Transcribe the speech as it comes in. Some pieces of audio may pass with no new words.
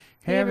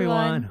Hey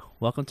everyone!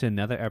 Welcome to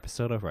another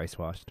episode of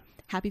RiceWashed.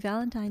 Happy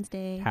Valentine's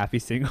Day. Happy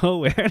Single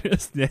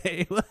Awareness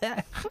Day.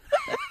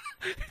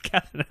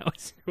 Catherine, how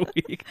was your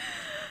week?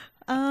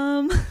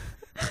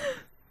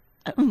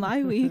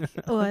 My week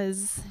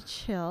was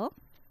chill.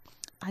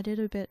 I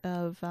did a bit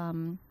of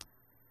not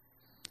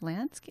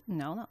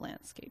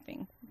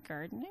landscaping,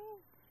 gardening.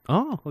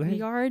 Oh, okay.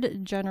 Yard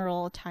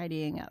general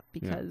tidying up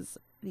because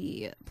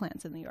the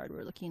plants in the yard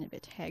were looking a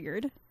bit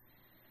haggard.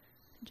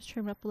 Just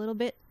trim it up a little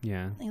bit.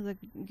 Yeah. They look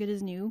good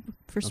as new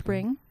for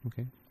spring.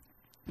 Okay.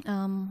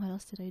 What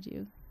else did I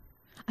do?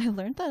 I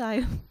learned that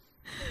I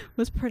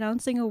was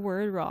pronouncing a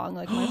word wrong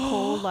like my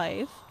whole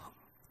life.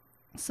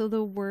 So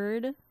the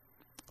word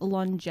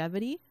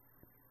longevity.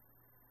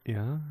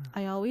 Yeah.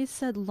 I always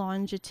said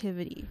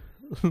longevity.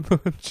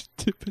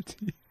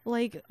 Longevity.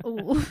 Like,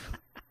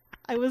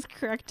 I was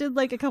corrected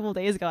like a couple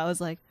days ago. I was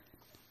like,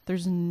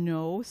 there's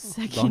no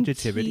second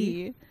Longevity?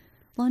 T.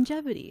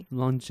 Longevity.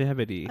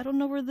 Longevity. I don't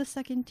know where the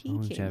second T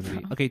came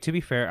from. Okay, to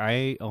be fair,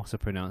 I also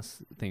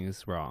pronounce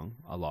things wrong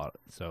a lot.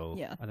 So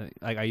Yeah.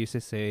 I used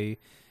to say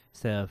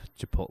instead of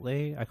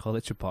Chipotle, I called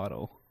it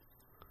Chipotle.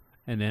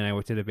 And then I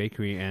worked at a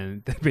bakery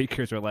and the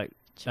bakers were like,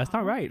 that's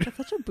not right. That's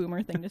such a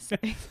boomer thing to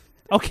say.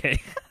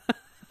 Okay.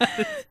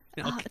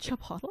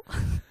 Chipotle?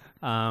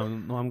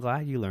 Well, I'm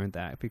glad you learned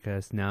that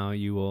because now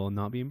you will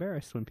not be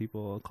embarrassed when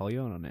people call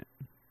you out on it.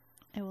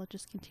 I will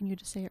just continue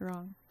to say it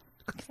wrong.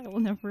 I will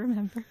never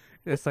remember.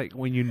 It's like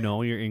when you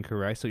know you're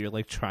incorrect, so you're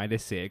like trying to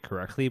say it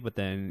correctly, but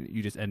then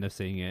you just end up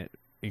saying it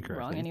incorrectly.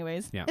 Wrong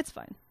anyways. Yeah. It's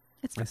fine.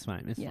 It's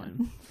fine. It's Yeah.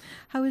 fine.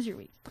 How was your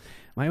week?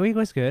 My week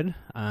was good.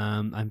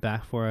 I'm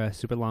back for a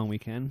super long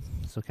weekend,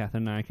 so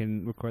Catherine and I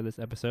can record this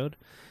episode.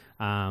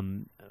 I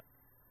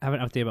have an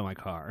update about my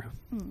car.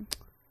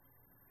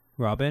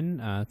 Robin,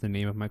 the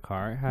name of my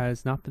car,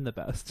 has not been the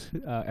best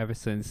ever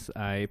since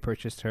I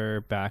purchased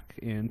her back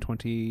in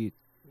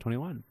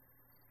 2021.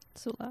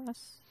 So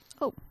last.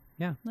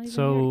 Yeah. Not even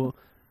So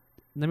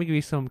let me give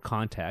you some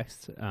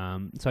context.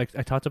 So I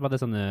talked about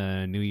this on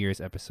the New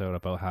Year's episode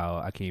about how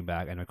I came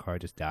back and my car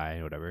just died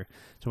or whatever.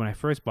 So when I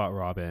first bought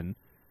Robin,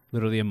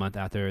 literally a month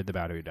after the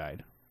battery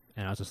died,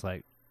 and I was just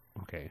like,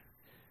 okay.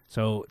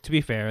 So to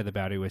be fair, the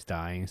battery was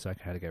dying, so I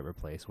had to get it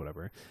replaced,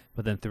 whatever.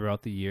 But then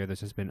throughout the year,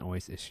 there's just been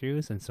always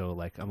issues, and so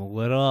like I'm a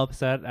little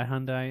upset at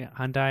Hyundai.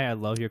 Hyundai, I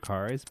love your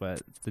cars,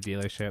 but the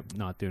dealership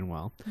not doing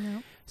well.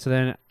 No. So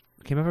then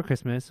came up for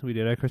Christmas. We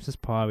did our Christmas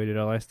pod. We did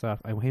all that stuff.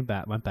 I went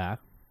back.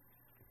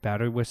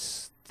 Battery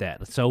was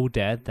dead. So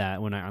dead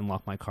that when I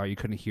unlocked my car, you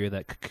couldn't hear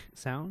that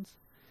sounds.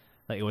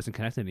 Like it wasn't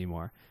connected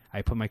anymore.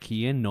 I put my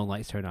key in, no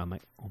lights turned on. I'm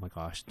like, oh my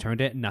gosh.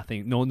 Turned it,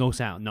 nothing. No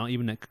sound. Not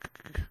even a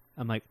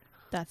I'm like,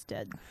 That's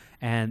dead.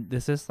 and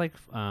this is like,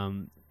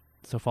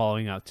 so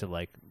following up to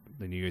like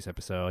the New Year's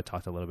episode, I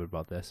talked a little bit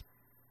about this.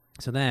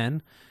 So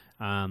then,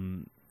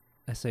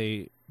 let's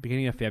say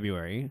beginning of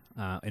February,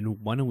 in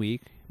 1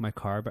 week, my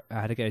car,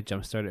 I had to get it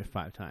jump started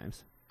 5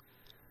 times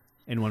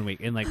in 1 week,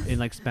 in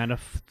span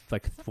of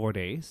like 4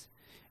 days.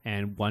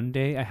 And one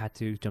day I had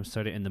to jump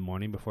start it in the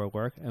morning before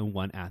work and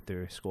one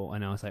after school.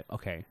 And I was like,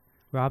 okay,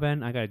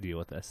 Robin, I got to deal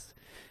with this.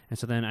 And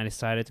so then I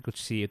decided to go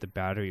see if the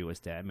battery was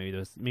dead.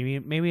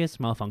 Maybe it's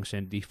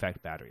malfunction,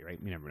 defect battery, right?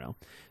 You never know.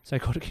 So I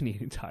go to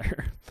Canadian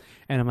Tire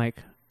and I'm like,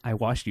 I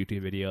watched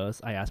YouTube videos.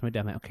 I asked my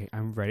dad, I'm like, okay,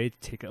 I'm ready to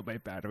take out my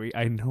battery.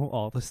 I know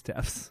all the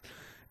steps.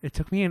 It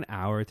took me an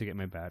hour to get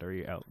my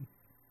battery out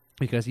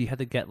because you had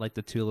to get like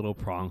the 2 little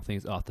prong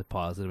things off, the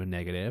positive and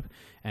negative,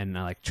 and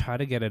I like try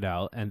to get it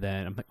out, and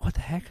then I'm like, what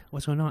the heck?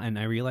 What's going on? And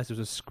I realized there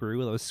was a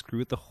screw that was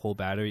screwed the whole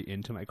battery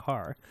into my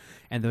car,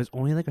 and there was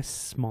only like a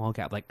small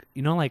gap, like,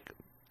 you know, like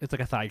it's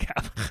like a thigh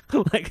gap.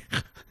 Like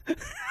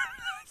it's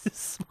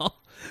just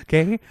small.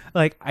 Okay?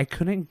 Like I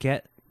couldn't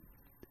get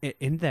it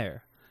in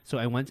there. So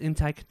I went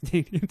into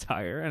Canadian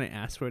Tire and I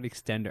asked for an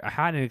extender. I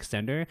had an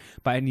extender,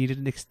 but I needed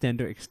an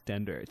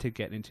extender to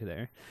get into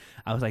there.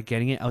 I was like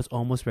getting it. I was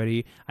almost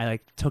ready. I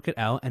like took it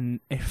out and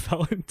it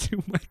fell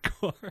into my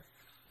car.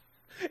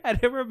 And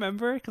I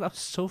remember, because I was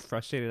so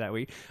frustrated that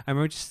week, I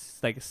remember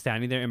just like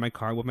standing there in my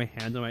car with my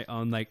hands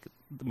on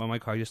my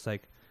car, just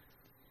like,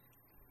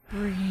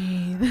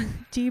 Breathe.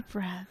 Deep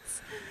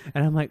breaths.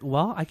 and I'm like,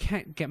 well, I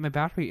can't get my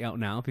battery out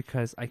now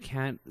because I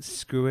can't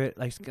screw it.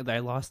 Like I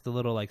lost the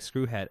little like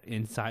screw head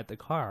inside the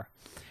car.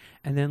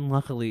 And then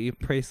luckily,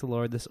 praise the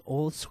Lord, this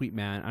old sweet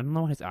man, I don't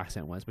know what his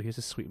accent was, but he was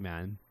a sweet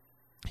man.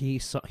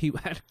 He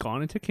had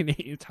gone into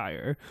Canadian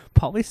Tire,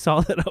 probably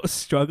saw that I was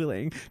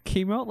struggling,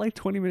 came out like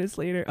 20 minutes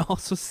later,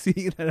 also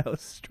see that I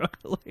was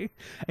struggling.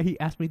 And he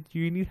asked me, do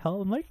you need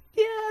help? I'm like,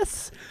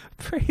 yes,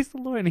 praise the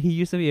Lord. And he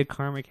used to be a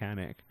car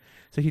mechanic.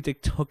 So he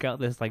like took out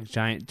this like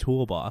giant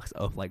toolbox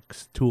of like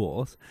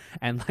tools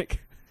and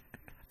like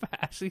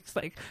actually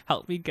like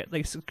helped me get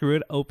like screw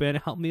it open,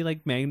 helped me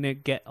like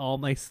magnet get all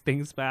my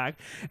things back,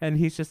 and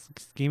he's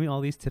just gave me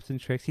all these tips and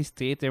tricks. He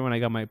stayed there when I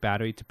got my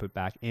battery to put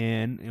back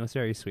in. It was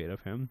very sweet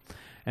of him.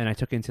 And I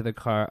took into the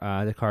car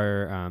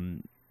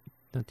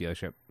not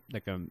dealership,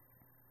 like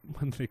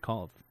what do they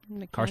call it?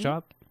 Mechanic? Car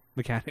shop.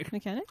 mechanic.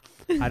 Mechanic?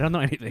 I don't know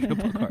anything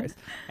about cars,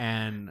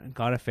 and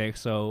got it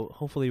fixed. So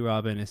hopefully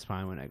Robin is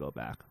fine when I go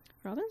back.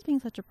 Robin's being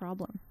such a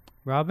problem.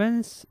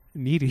 Robin's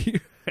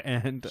needy,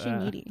 and She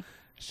needy.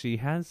 she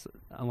has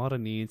a lot of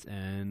needs,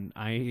 and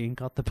I ain't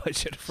got the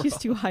budget for. She's all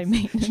too this. high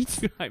maintenance. She's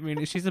too high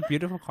maintenance. She's a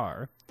beautiful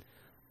car.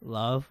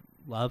 Love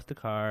the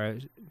car.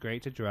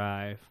 Great to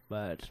drive,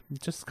 but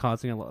just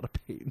causing a lot of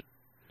pain.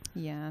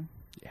 Yeah.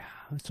 Yeah.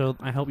 So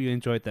I hope you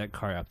enjoyed that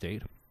car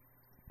update.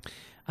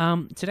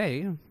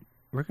 Today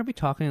we're gonna be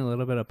talking a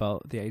little bit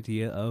about the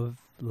idea of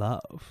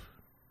love.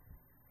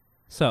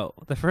 So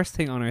the first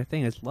thing on our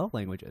thing is love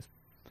languages.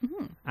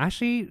 Mm-hmm.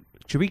 Actually,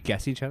 should we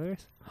guess each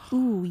other's?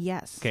 Ooh,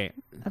 yes. Okay.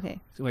 Okay.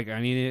 So,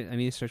 I need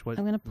to search what.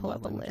 I'm gonna pull love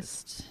up a languages.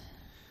 list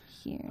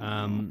here.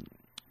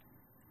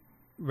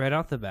 Right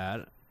off the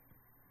bat,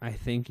 I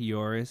think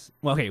yours.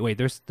 Well, okay, wait.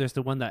 There's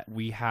the one that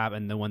we have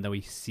and the one that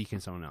we seek in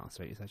someone else,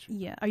 right? Is that true?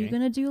 Yeah. Are you Okay.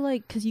 gonna do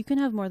like? Because you can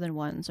have more than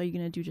one. So are you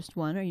gonna do just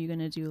one? Or are you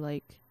gonna do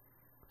like?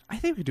 I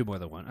think we could do more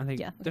than one. I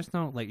think Yeah, okay. there's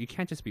no you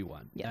can't just be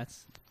one. Yeah.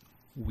 That's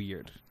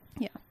weird.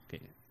 Yeah.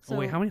 Okay. So Oh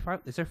wait, how many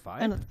five? Is there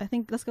five? I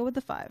think let's go with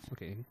the 5.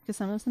 Okay. Because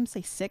some of them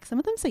say 6. Some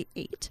of them say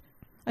 8.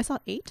 I saw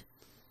 8.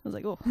 I was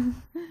like, oh.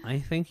 I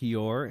think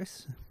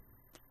yours,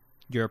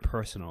 your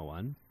personal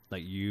one,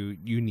 like you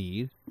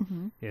need,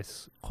 Mm-hmm.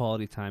 is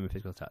quality time and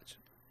physical touch.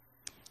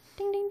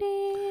 Ding ding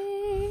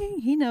ding.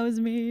 He knows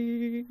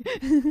me.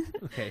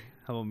 Okay.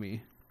 How about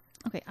me?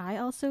 Okay, I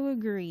also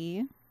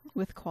agree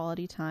with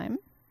quality time.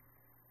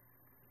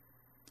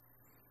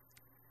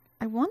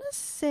 I want to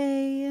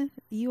say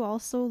you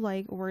also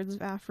like words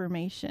of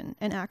affirmation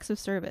and acts of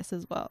service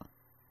as well.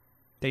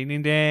 Ding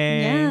ding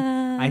ding.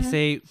 Yeah. I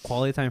say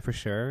quality time for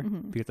sure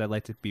Mhm. because I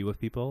like to be with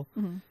people.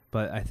 Mm-hmm.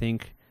 But I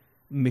think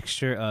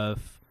mixture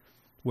of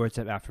words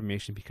of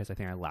affirmation because I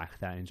think I lack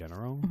that in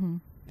general. Mm-hmm.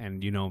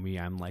 And you know me,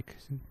 I'm like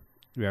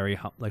very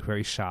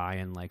shy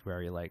and like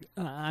very like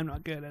I'm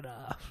not good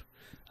enough.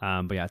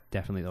 But yeah,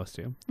 definitely those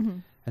two. Mm-hmm.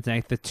 I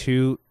think the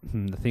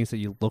things that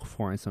you look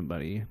for in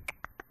somebody.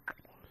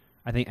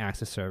 I think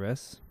acts of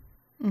service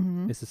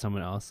Mm-hmm. is to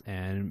someone else,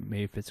 and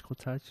maybe physical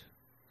touch.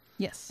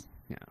 Yes.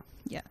 Yeah.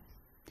 Yeah.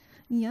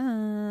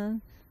 Yeah.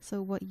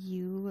 So what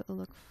you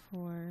look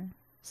for.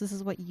 So this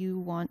is what you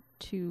want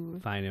to.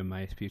 Find in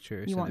my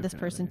future. You want this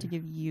person to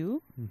give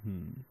you.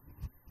 Mm-hmm.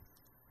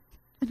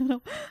 I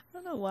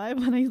don't know why,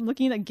 but I'm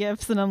looking at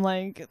gifts and I'm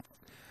like,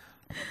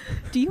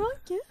 do you want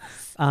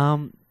gifts?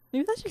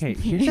 Maybe that's just Okay,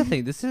 me. here's the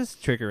thing. This is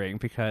triggering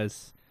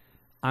because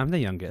I'm the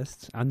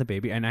youngest. I'm the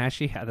baby. And I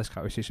actually had this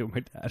conversation with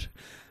my dad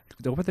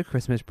over the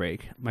Christmas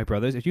break. My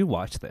brothers, if you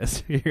watch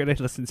this, you're going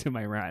to listen to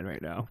my rant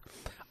right now.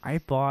 I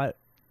bought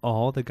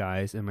all the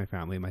guys in my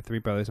family, my 3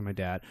 brothers and my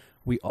dad.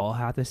 We all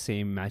had the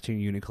same matching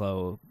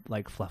Uniqlo,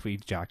 like fluffy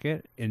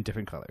jacket in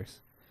different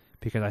colors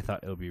because I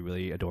thought it would be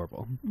really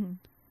adorable. Mhm.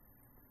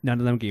 None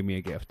of them gave me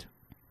a gift.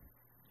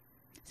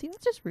 See,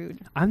 that's just rude.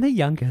 I'm the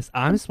youngest.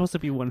 I'm supposed to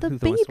be one The who's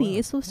baby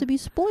is supposed to be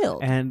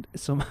spoiled. And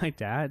so my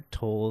dad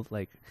told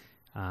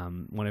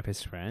one of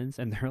his friends,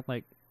 and they're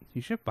like,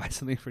 "You should buy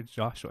something for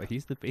Joshua.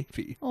 He's the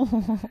baby."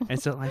 Oh. And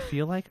so I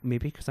feel like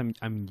maybe because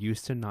I'm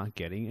used to not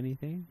getting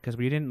anything because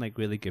we didn't like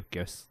really give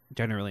gifts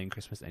generally in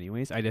Christmas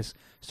anyways. I just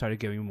started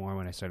giving more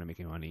when I started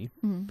making money.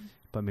 Mm.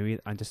 But maybe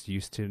I'm just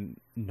used to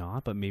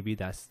not. But maybe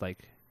that's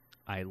like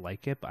I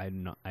like it, but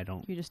I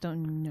don't. You just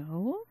don't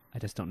know? I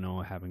just don't know.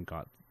 I haven't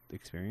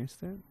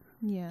experienced it.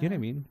 Yeah. You know what I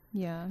mean?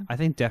 Yeah. I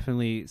think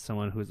definitely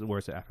someone who's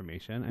words of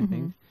affirmation. I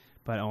think, Mhm.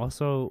 but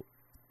also.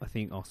 I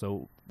think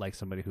also like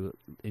somebody who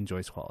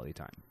enjoys quality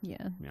time.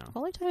 Yeah. Yeah.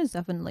 Quality time is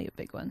definitely a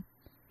big one.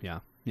 Yeah.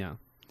 Yeah.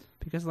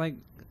 Because like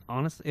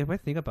honestly, if I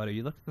think about it,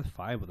 you look at the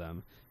 5 of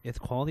them. If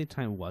quality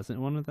time wasn't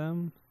one of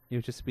them, it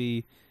would just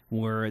be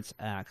words,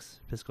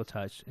 acts, physical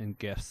touch, and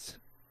gifts,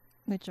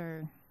 Which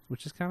are.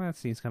 which is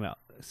seems kind of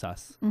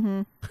sus.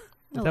 Mm-hmm.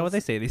 Is that what they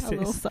say these A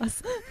little days?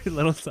 sus. A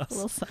little sus. A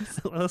little sus.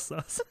 A little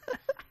sus.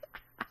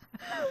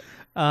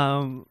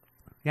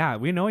 Yeah,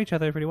 we know each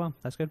other pretty well.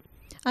 That's good.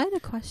 I had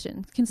a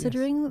question.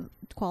 Considering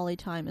quality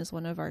time is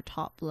one of our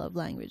top love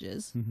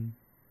languages, Mm-hmm.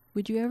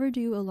 would you ever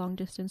do a long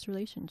distance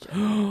relationship?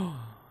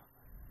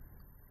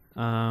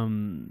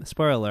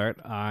 Spoiler alert,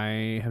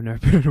 I have never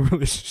been in a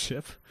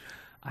relationship.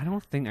 I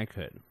don't think I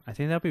could. I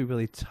think that'd be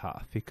really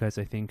tough because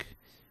I think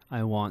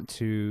I would want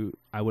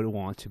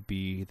to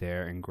be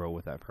there and grow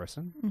with that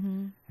person.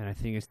 Mm-hmm. And I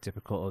think it's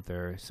difficult if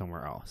they're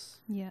somewhere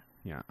else. Yeah,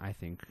 Yeah, I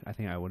think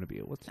I wouldn't be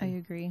able to. I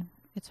agree.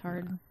 It's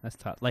hard. Yeah, that's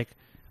tough. Like,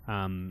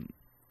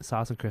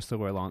 Sauce and Crystal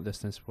were long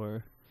distance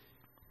for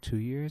 2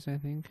 years, I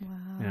think. Wow.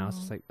 And I was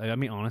just like, I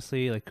mean,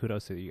 honestly, like,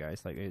 kudos to you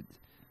guys. Like,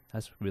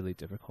 that's really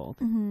difficult.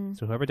 Mm-hmm.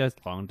 So whoever does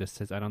long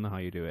distance, I don't know how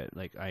you do it.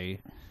 Like, I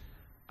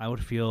would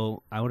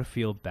feel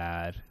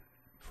bad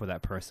for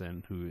that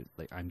person who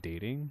like I'm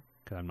dating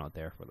because I'm not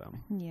there for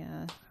them.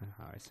 Yeah. That's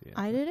how I see it.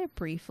 I did it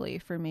briefly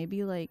for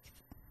maybe like,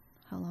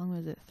 how long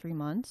was it? 3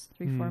 months?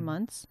 4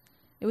 months?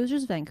 It was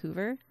just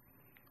Vancouver,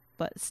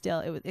 but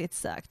still, it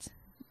sucked.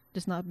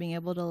 Just not being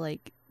able to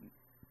like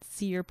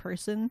see your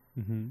person.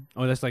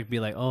 Or just like be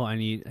like, oh,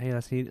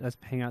 let's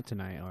hang out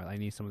tonight, or I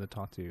need someone to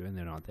talk to, and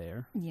they're not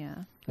there. Yeah.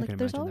 I Like can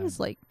there's imagine always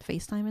that. like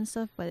FaceTime and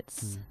stuff, but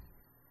it's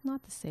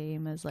not the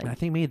same as like And I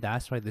think maybe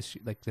that's why this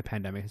like the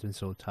pandemic has been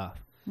so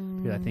tough,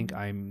 because I think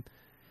mm,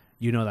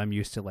 I'm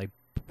used to like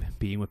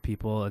being with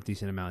people a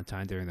decent amount of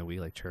time during the week,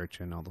 like church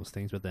and all those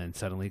things, but then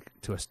suddenly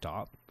to a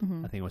stop,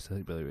 I think it was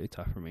really, really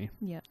tough for me.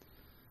 yeah.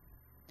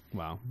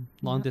 Wow.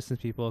 Long Yeah.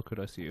 distance people,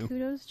 kudos to you.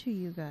 Kudos to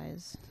you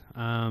guys.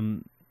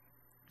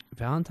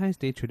 Valentine's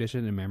Day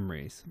tradition and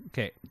memories.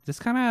 Okay, this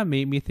kind of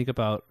made me think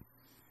about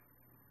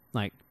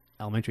like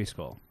elementary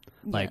school.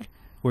 Like,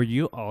 were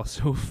you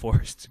also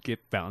forced to give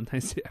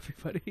Valentine's to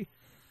everybody?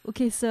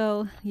 Okay,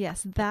 so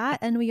yes, that,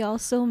 and we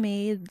also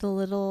made the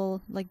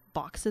little like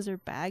boxes or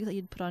bags that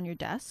you'd put on your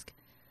desk.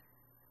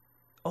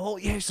 Oh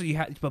yeah, so you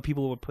had, but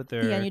people would put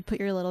their Yeah, and you'd put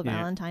your little Yeah.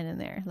 Valentine in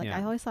there. Like Yeah.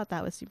 I always thought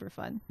that was super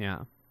fun. yeah,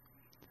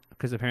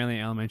 because apparently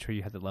in elementary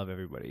you had to love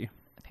everybody.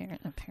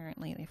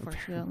 Apparently they force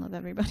you to love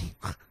everybody.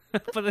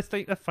 But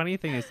the funny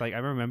thing is, like, I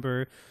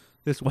remember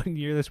this one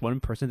year, this one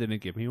person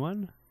didn't give me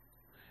one,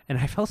 and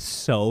I felt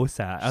so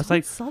sad. I was So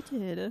like,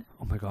 insulted.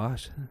 oh my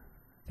gosh,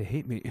 they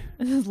hate me.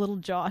 This is little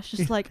Josh,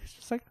 just like It's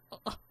just like,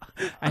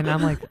 and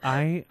I'm like,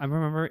 I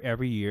remember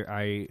every year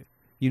I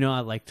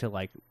like to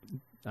like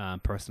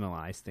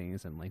personalize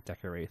things and like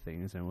decorate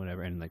things and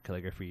whatever, and like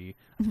calligraphy.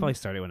 I probably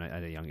started when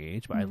at a young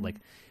age, but I like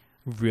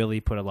really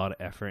put a lot of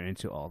effort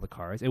into all the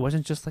cards. It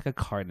wasn't just like a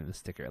card and a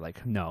sticker.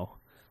 Like, no.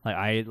 Like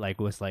I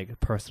like was like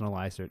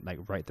personalized or like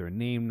write their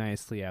name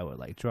nicely. I would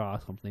like draw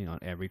something on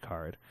every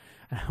card.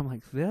 And I'm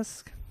like,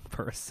 this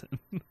person,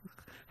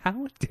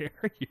 how dare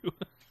you?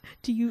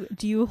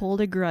 Do you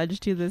hold a grudge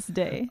to this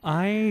day?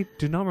 I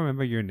do not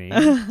remember your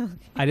name.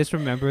 I just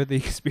remember the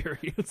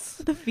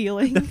experience. The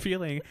feeling. The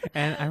feeling.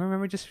 And I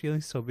remember just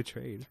feeling so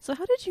betrayed. So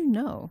how did you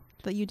know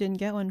that you didn't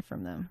get one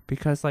from them?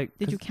 Because like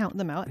Did you count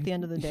them out at the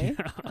end of the day?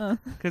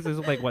 Because there's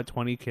like what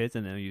 20 kids,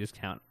 and then you just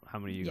count how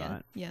many you yeah,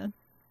 got. yeah.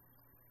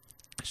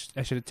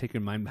 I should have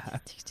taken mine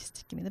back.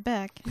 Just give me the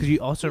back. Because you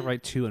also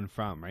write to and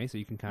from, right? So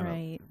you can kind of.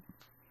 Right.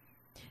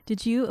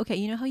 Did you? Okay,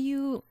 you know how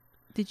you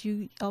did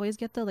you always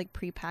get the like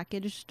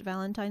prepackaged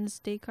Valentine's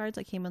Day cards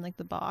that came in like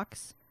the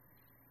box?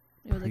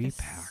 It was like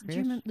do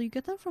you remember? You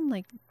get them from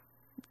like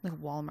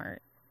Walmart,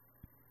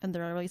 and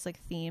they're always like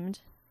themed.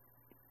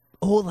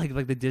 Oh, like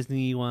the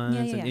Disney ones.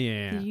 Yeah, yeah, and,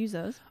 yeah. Did you use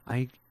those?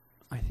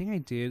 I think I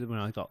did when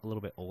I got a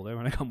little bit older,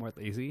 when I got more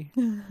lazy.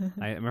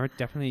 I remember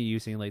definitely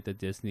using like the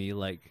Disney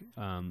like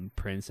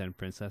Prince and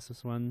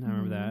Princesses one. I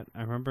remember that.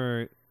 I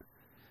remember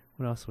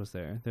what else was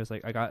there? There's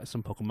like I got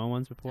some Pokemon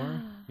ones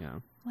before. Yeah.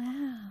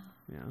 Wow.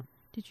 Yeah.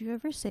 Did you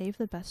ever save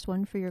the best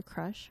one for your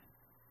crush?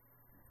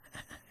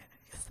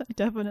 Yes, I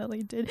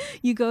definitely did.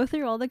 You go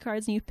through all the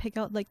cards and you pick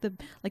out like the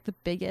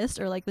biggest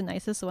or like the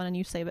nicest one, and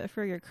you save it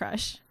for your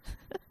crush.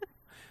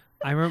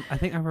 I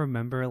think I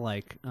remember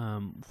like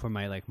for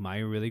my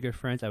really good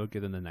friends, I would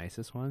give them the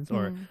nicest ones,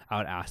 or I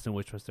would ask them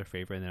which was their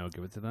favorite, and then I would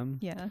give it to them.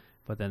 Yeah.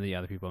 But then the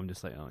other people, I'm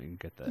just like, oh, you can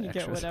get the You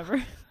extras. get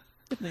whatever.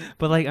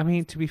 But like, I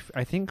mean,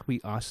 I think we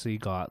actually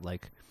got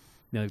like,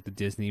 like the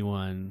Disney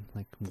one,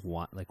 like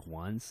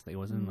once. It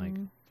wasn't like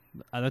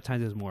other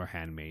times. It was more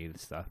handmade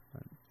stuff.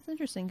 But. It's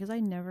interesting because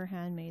I never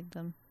handmade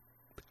them.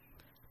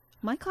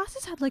 My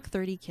classes had like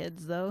 30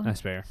 kids though.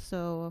 That's fair.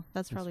 So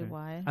that's probably fair.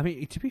 why. I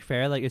mean, to be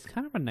fair, like it's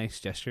kind of a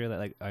nice gesture that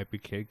like every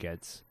kid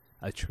gets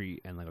a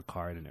treat and like a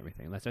card and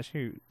everything. That's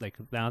actually like,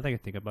 now that I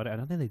think about it, I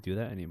don't think they do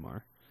that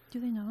anymore. Do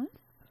they not?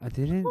 I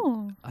didn't.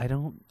 Oh. I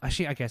don't.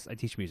 Actually, I guess I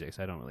teach music,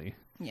 so I don't really.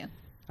 Yeah.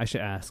 I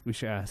should ask. We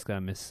should ask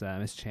Miss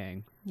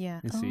Chang. Yeah.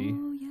 And see.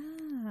 Oh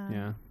yeah.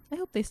 Yeah. I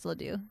hope they still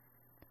do.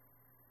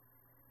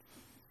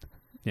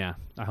 Yeah.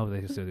 I hope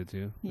they still do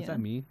too. Yeah. Is that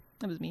me?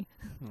 That was me.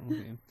 Oh,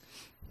 okay.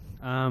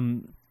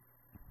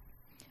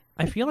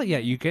 I feel like, yeah,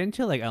 you get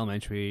into like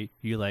elementary,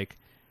 you like,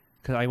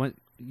 because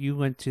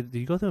did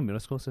you go through a middle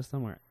school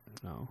system or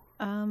no?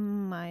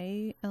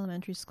 My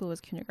elementary school was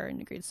kindergarten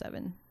to grade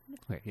 7.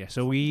 Okay, yeah.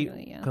 So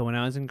So when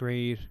I was in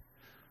grade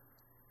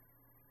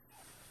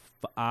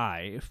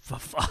 5,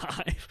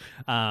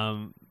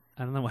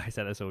 I don't know why I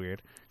said that so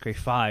weird. Grade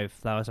 5,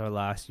 that was our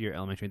last year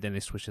elementary. Then they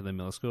switched to the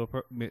middle school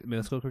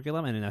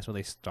curriculum, and then that's where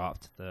they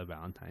stopped the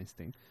Valentine's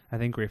thing. I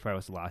think grade 5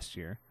 was last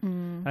year.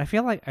 And I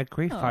feel like at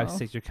grade 5,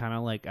 6, you're kind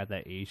of like at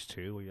that age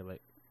too, where you're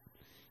like,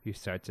 you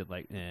start to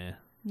like,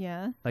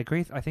 Yeah. like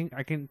I think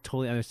I can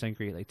totally understand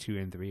grade like 2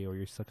 and 3, where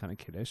you're still kind of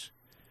kiddish.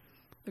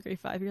 But grade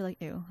 5, you're like,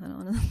 ew, I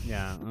don't know.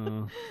 Yeah.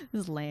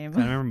 This is lame.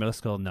 I remember middle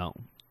school. No,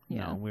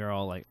 Yeah. we were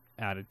all like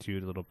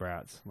attitude little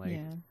brats, like.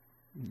 Yeah.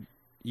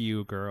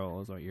 You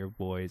girls or your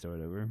boys or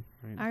whatever.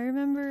 Right? I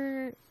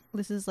remember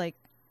this is like,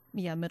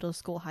 middle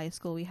school, high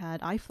school. We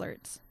had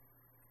iFlirts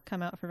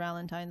come out for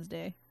Valentine's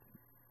Day.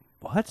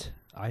 What?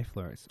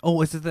 iFlirts.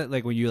 Oh, is it that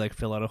like when you like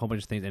fill out a whole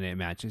bunch of things and it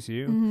matches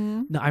you?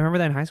 Mm-hmm. No, I remember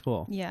that in high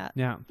school. Yeah.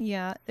 Yeah.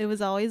 Yeah. It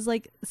was always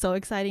like so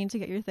exciting to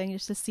get your thing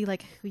just to see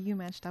like who you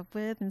matched up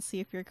with and see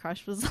if your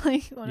crush was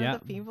like one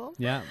of the people.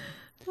 Yeah.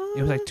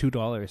 It was like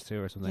 $2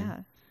 too or something. Yeah.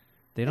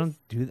 They don't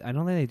do. I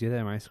don't think they do that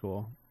in my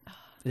school.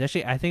 It's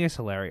actually, I think it's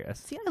hilarious.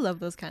 See, I love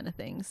those kind of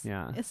things.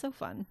 Yeah. It's so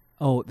fun.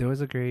 Oh, there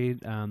was a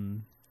grade, I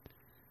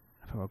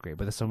forgot what grade,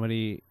 but there's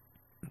somebody,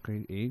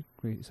 grade 8,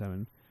 grade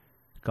 7,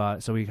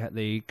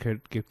 they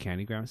could give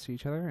candygrams to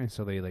each other, and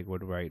so they like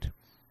would write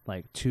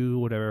like to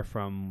whatever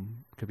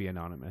from, could be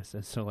anonymous,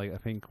 and so like I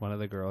think one of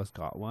the girls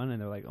got one,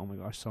 and they're like, oh my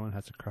gosh, someone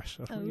has a crush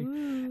on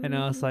me, and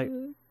I was like,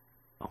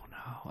 oh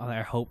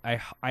no,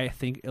 I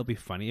think it'll be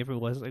funny if it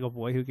was like a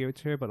boy who gave it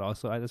to her, but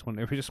also I just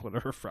wonder if just one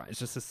of her friends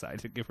just decided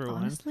to give her one.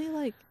 Honestly,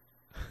 like,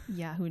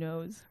 yeah, who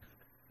knows?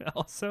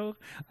 Also,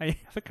 I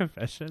have a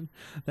confession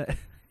that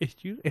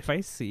if I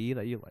see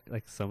that you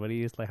like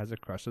somebody is like has a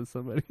crush on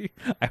somebody,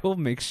 I will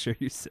make sure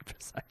you sit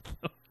beside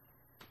them.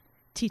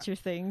 Teacher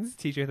things.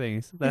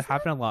 That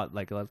happened a lot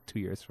 2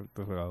 years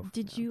before.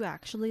 Did you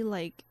actually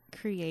like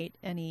create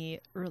any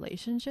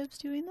relationships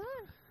doing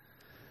that?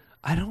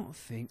 I don't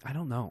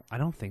know. I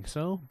don't think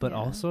so. But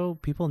also,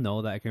 people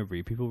know that I can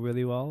read people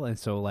really well, and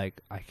so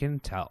like I can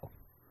tell.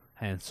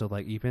 And so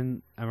like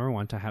even I remember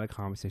one time I had a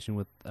conversation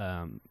with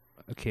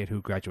a kid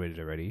who graduated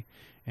already,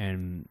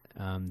 and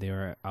I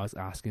was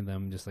asking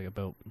them just like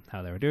about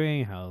how they were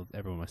doing, how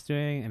everyone was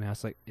doing, and I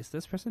was like, "Is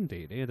this person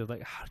dating?" They're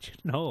like, "How did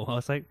you know?" I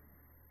was like,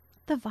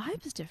 "The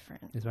vibe's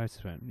different." It's vibe's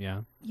different,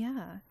 yeah.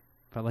 Yeah.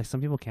 But like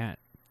some people can't.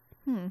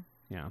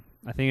 Yeah,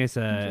 I think it's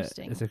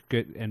a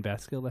good and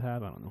bad skill to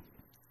have. I don't know.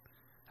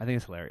 I think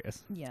it's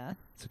hilarious. Yeah.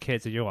 So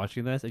kids, if you're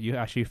watching this, if you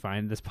actually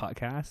find this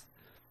podcast,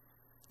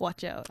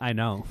 watch out. I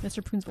know.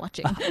 Mr. Poon's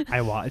watching.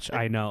 I watch.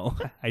 I know.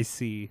 I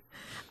see.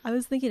 I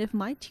was thinking if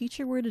my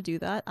teacher were to do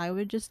that, I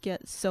would just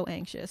get so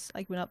anxious.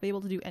 I would not be able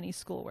to do any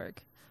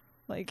schoolwork.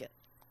 Like,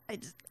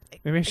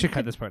 maybe I should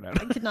cut this part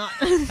out. I could not.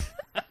 No,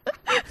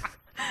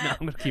 I'm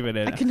going to keep it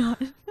in. I could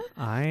not.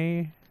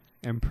 I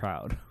am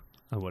proud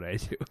of what I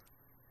do.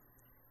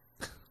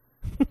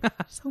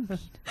 So mean.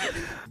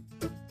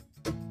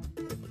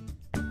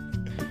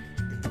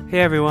 Hey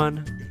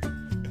everyone.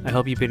 I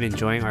hope you've been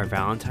enjoying our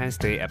Valentine's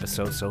Day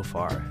episode so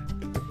far.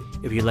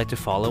 If you'd like to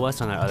follow us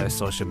on our other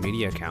social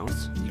media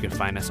accounts, you can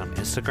find us on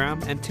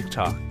Instagram and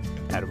TikTok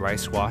at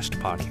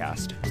RiceWashed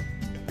Podcast.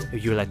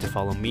 If you would like to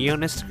follow me on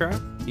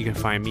Instagram, you can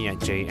find me at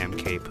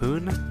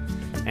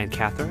JMKPoon and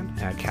Catherine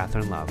at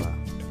Catherine Lava.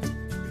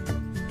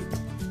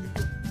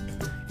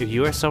 If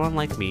you are someone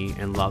like me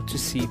and love to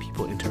see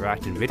people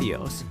interact in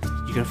videos,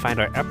 you can find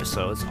our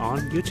episodes on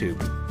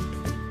YouTube.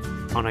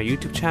 On our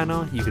YouTube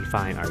channel, you can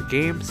find our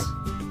games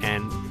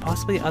and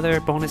possibly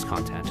other bonus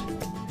content.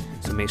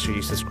 So make sure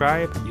you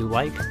subscribe, you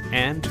like,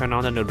 and turn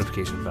on the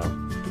notification bell.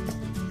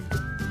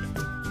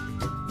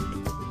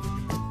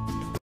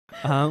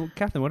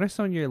 Catherine, what are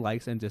some of your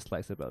likes and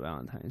dislikes about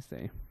Valentine's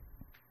Day?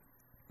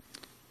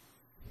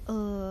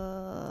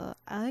 I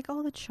like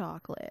all the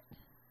chocolate.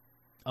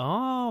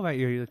 Oh, right,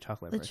 you're the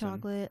chocolate person. The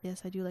chocolate,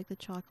 yes, I do like the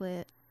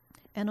chocolate.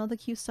 And all the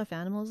cute stuffed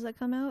animals that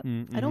come out.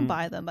 Mm-hmm. I don't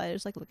buy them, but I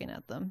just like looking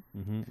at them.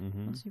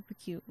 Mm-hmm. Super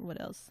cute. What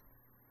else?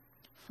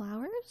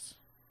 Flowers?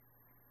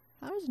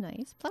 Flowers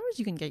nice. Flowers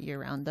you can get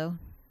year round though.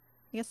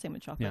 I guess same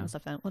with chocolate and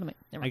stuff. What am I?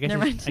 Never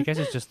mind. I guess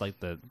it's just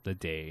like the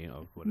day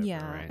of whatever.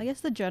 Yeah, right? I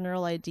guess the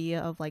general idea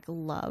of like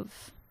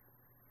love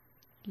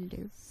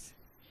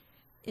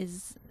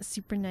is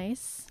super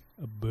nice.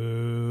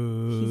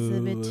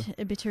 Boo. He's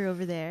a bitter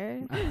over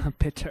there. A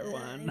bitter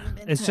one.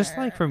 It's just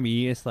like for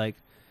me. It's like,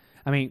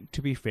 I mean,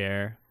 to be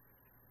fair,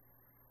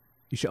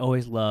 you should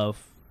always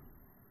love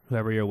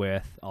whoever you're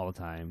with all the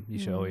time. You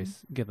should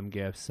always give them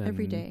gifts and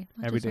every day.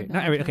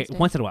 Not every. Okay,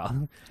 once in a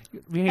while.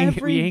 We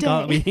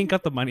ain't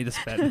got the money to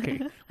spend. Okay,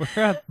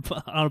 we're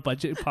on a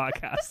budget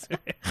podcast.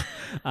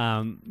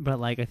 But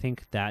like, I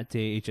think that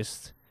day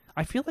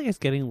I feel like it's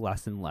getting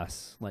less and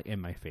less like in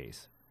my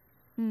face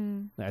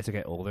as I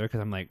get older, because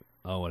I'm like,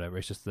 oh, whatever.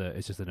 It's just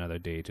another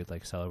day to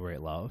like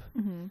celebrate love.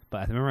 But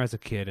I remember as a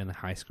kid in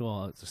high school,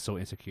 I was just so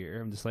insecure.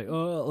 I'm just like,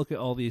 oh, look at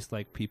all these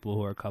like people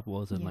who are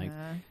couples and like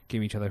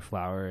giving each other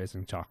flowers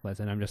and chocolates,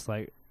 and I'm just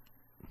like,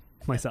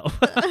 myself.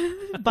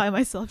 Buy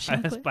myself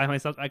chocolate. I just buy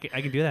myself. I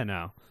can do that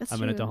now. That's I'm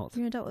true. an adult.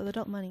 You're an adult with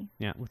adult money.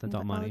 Yeah, with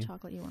adult money. All the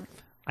chocolate you want.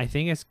 I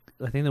think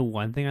the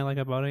one thing I like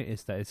about it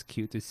is that it's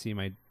cute to see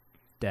my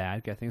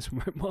dad get things from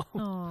my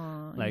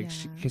mom. Aww, like,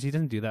 because he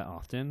doesn't do that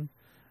often.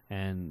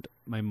 And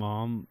my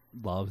mom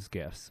loves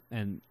gifts,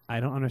 and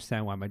I don't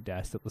understand why my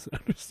dad still doesn't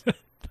understand.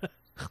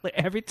 Like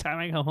every time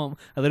I go home,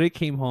 I literally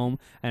came home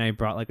and I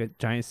brought like a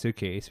giant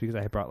suitcase because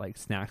I brought like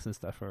snacks and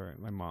stuff for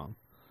my mom.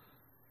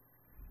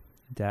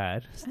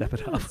 Dad, step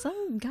it up.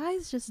 Some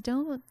guys just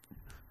don't.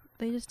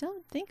 They just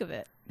don't think of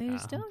it. They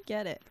just don't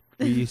get it.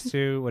 We used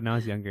to, when I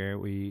was younger,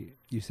 we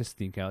used to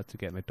sneak out to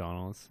get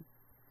McDonald's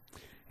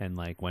and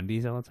like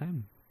Wendy's all the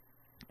time,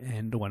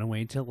 and one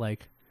way to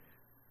like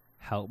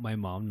help my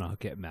mom not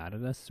get mad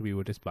at us, we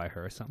would just buy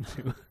her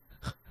something.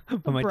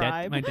 But my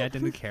dad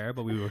didn't care,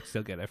 but we would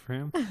still get it for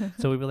him.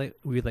 So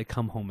we'd like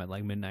come home at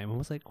like midnight. Mom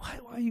was like,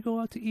 why you go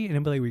out to eat? And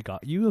I'd be like, we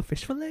got you a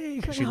fish fillet,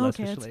 because she loves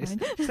fish fillets.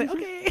 She's like,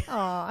 okay.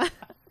 Aw.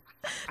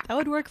 That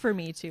would work for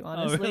me too,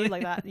 honestly. Oh, really?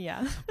 Like that,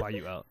 yeah. Buy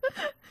you out.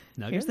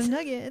 Nuggets? Here's some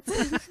nuggets.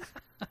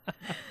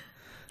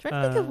 Trying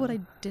to think of what I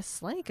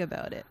dislike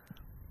about it.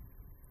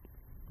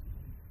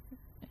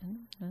 I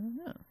don't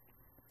know.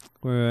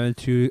 We're on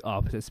two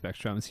opposite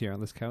spectrums here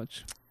on this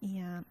couch.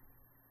 Yeah.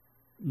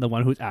 The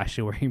one who's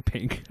actually wearing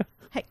pink.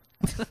 Hey.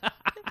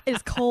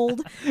 It's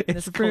cold.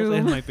 It's cold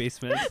in my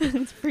basement.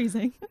 It's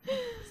freezing.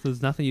 So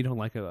there's nothing you don't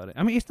like about it.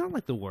 I mean, it's not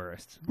like the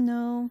worst.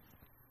 No.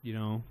 You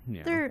know?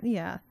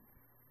 Yeah.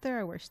 There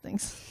are worse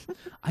things.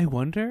 I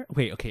wonder.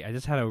 Wait, okay. I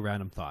just had a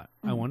random thought.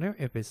 I wonder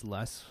if it's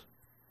less.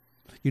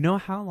 You know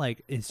how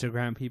like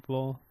Instagram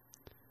people,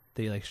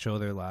 they like show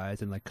their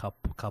lives and like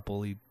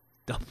coupley,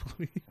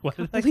 doubly. What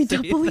did I say?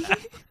 Doubly.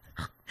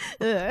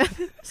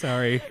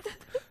 Sorry.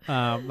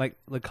 Like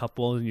the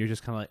couple, and you're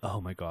just kind of like,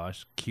 oh my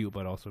gosh, cute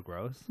but also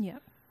gross. Yeah.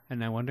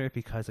 And I wonder if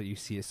because like, you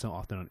see it so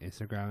often on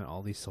Instagram and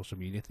all these social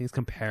media things,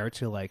 compared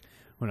to like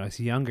when I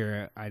was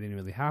younger, I didn't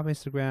really have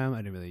Instagram. I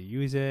didn't really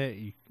use it.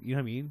 You know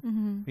what I mean?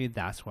 Mm-hmm. Maybe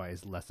that's why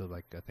it's less of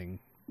like a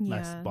thing,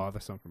 less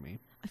bothersome for me.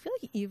 I feel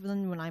like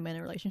even when I'm in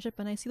a relationship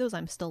and I see those,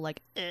 I'm still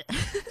like,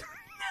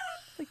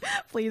 like,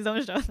 please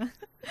don't show that.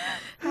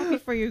 Happy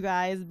for you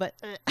guys, but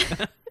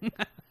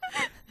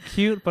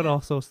cute, but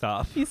also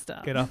stop. You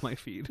stop. Get off my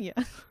feed. Yeah.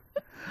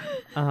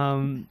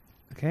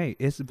 Okay.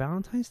 Is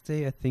Valentine's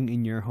Day a thing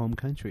in your home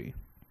country?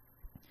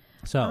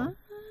 So,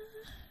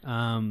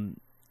 I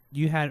think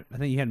you had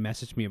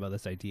messaged me about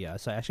this idea.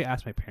 So I actually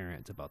asked my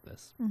parents about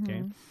this. Mm-hmm.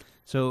 Okay.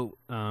 So,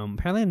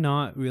 apparently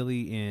not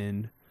really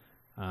in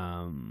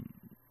Hong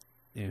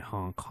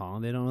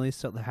Kong. They don't really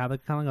still have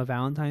like kind of like a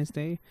Valentine's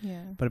Day.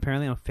 Yeah. But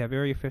apparently on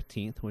February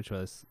 15th, which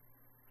was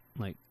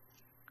like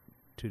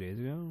 2 days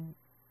ago.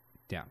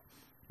 Yeah.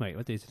 Wait,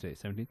 what day is today?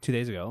 17? 2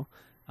 days ago.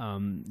 I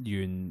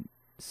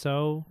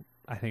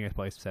think I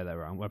probably said that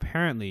wrong. But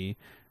apparently,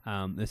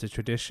 there's a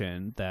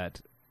tradition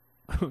that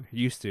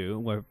used to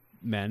where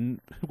women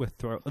would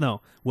throw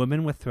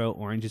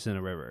oranges in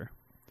a river,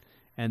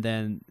 and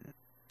then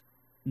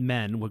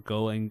men would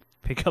go and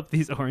pick up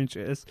these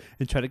oranges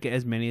and try to get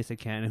as many as they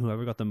can, and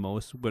whoever got the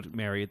most would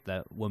marry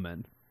that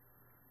woman.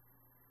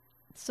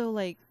 So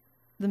like,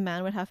 the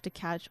man would have to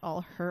catch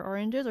all her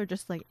oranges, or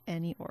just like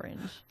any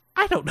orange?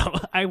 I don't know.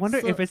 I wonder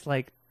if it's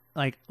like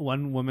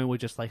one woman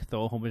would just like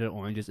throw a whole bunch of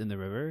oranges in the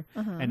river,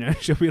 and then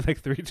she'll be like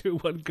 3, 2,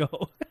 1,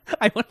 go.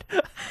 I want.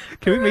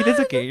 Can we make this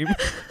a game?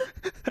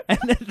 And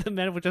then the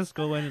men would just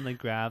go in and like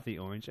grab the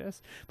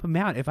oranges. But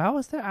man, if I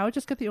was there, I would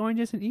just get the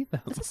oranges and eat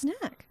them. It's a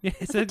snack. Yeah,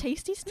 it's a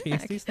tasty snack.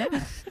 Tasty snack.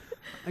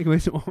 Like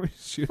with some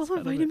orange juice. Full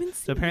of vitamin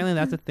C. So apparently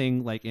that's a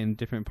thing like in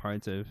different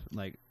parts of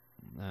like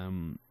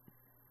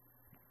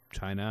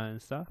China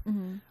and stuff.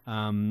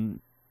 Mm-hmm.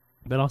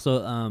 But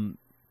also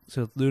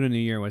so Lunar New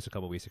Year was a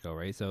couple weeks ago,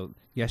 right? So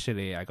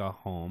yesterday I got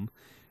home,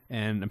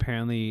 and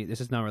apparently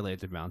this is not related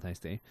to Valentine's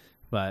Day,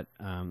 but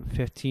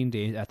 15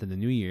 days after the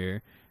New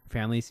Year,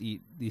 families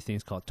eat these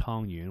things called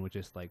tong yun, which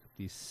is like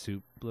these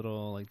soup,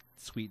 little like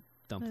sweet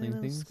dumpling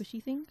things,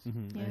 squishy things.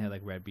 Mm-hmm. Yeah. It had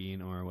like red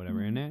bean or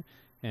whatever in it,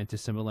 and to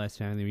symbolize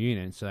family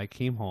reunion. So I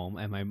came home,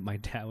 and my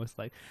dad was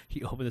like,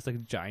 he opened this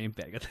like giant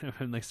bag of them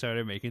and like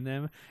started making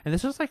them. And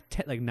this was like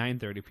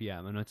 9:30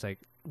 p.m. and it's like,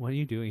 what are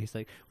you doing? He's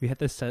like, we had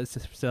to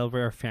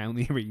celebrate our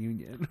family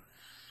reunion.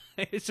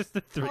 It's just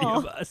the three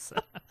of us.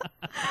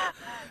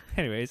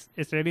 Anyways,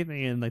 is there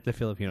anything in like the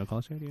Filipino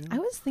culture? Do you know? I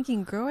was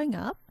thinking growing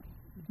up,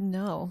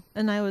 no,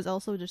 and I was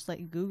also just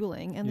like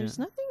Googling, and there's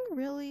nothing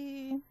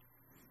really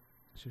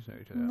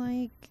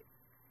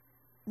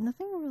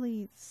nothing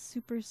really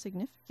super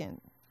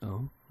significant.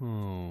 Oh.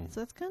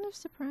 So that's kind of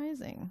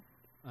surprising.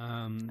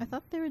 I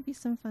thought there would be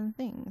some fun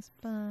things,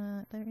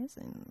 but there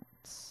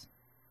isn't.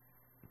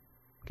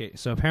 Okay,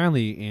 so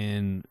apparently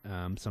in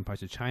some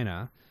parts of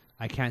China,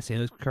 I can't say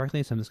this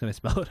correctly, so I'm just going to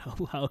spell it out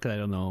loud because I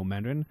don't know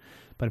Mandarin.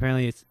 But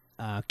apparently it's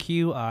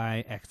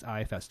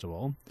Qixi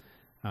Festival.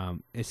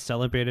 It's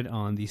celebrated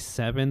on the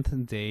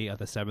 7th day of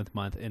the 7th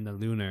month in the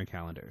lunar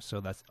calendar.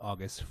 So that's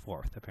August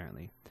 4th,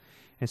 apparently.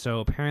 And so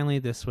apparently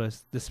this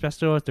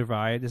festival was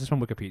derived, this is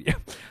from Wikipedia.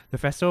 The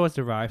festival was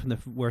derived from the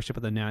worship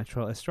of the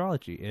natural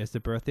astrology. It is the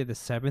birthday of the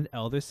 7th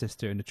elder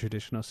sister in the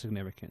traditional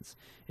significance.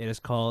 It is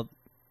called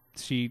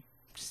She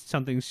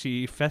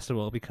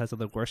Festival because of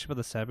the worship of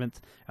the 7th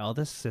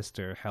eldest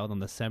sister held on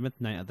the 7th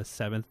night of the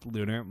 7th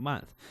lunar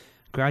month.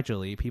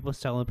 Gradually, people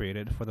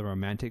celebrated for the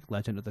romantic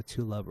legend of the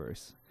two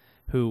lovers,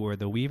 who were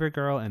the Weaver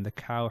Girl and the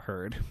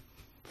Cowherd.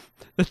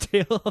 The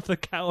tale of the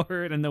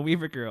Cowherd and the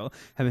Weaver Girl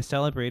have been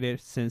celebrated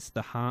since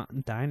the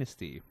Han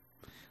Dynasty.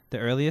 The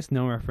earliest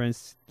known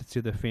reference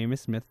to the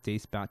famous myth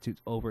dates back to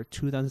over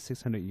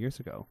 2,600 years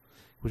ago,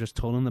 which was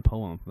told in the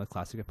poem from the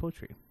classic of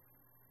poetry.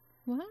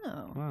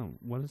 Wow.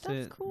 What is it?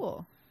 That's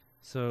cool.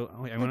 So,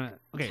 wait, I want to...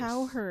 Okay.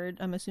 Cowherd,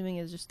 I'm assuming,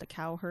 is just a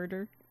cow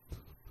herder.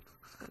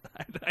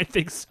 I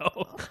think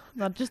so.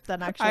 Not just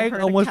an actual I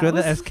herd almost of read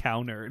cows. that as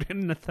cow nerd,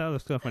 and that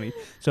was so funny.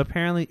 So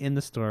apparently in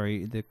the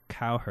story, the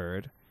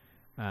cowherd,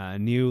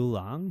 Niu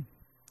Lang,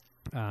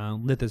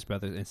 lived with his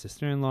brother and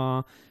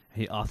sister-in-law.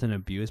 He often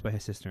abused by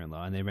his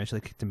sister-in-law, and they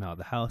eventually kicked him out of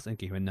the house and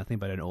gave him nothing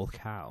but an old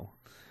cow.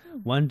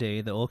 One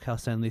day, the old cow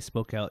suddenly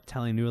spoke out,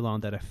 telling Niu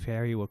Lang that a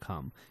fairy will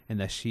come, and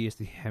that she is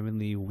the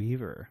heavenly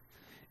weaver.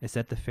 is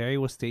that the fairy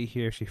will stay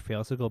here if she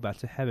fails to go back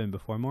to heaven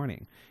before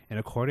morning. In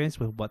accordance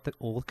with what the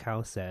old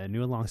cow said,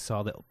 Nulong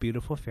saw the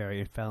beautiful fairy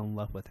and fell in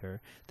love with her.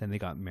 Then they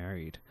got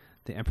married.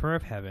 The Emperor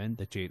of Heaven,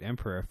 the Jade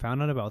Emperor,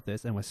 found out about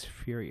this and was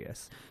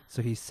furious.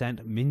 So he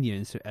sent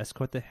minions to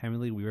escort the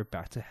heavenly weaver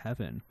back to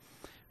heaven.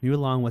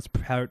 Nulong was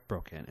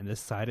heartbroken and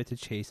decided to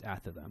chase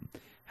after them.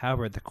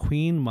 However, the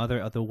Queen Mother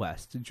of the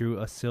West drew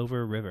a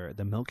silver river,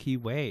 the Milky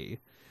Way,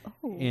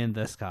 in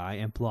the sky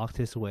and blocked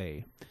his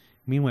way.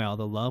 Meanwhile,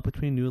 the love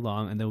between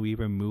Nulong and the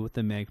weaver moved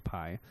the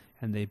magpie,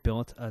 and they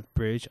built a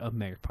bridge of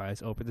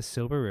magpies over the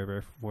Silver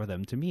River for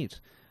them to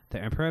meet. The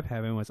Emperor of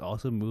Heaven was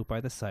also moved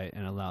by the sight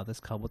and allowed this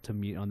couple to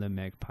meet on the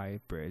Magpie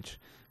Bridge.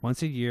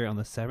 Once a year, on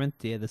the 7th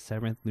day of the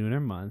 7th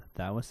lunar month,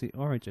 that was the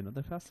origin of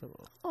the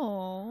festival.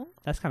 Oh,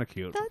 that's kind of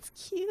cute. That's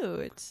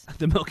cute.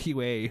 The Milky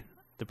Way,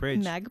 the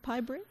bridge. Magpie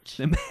Bridge?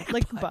 The magpie.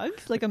 Like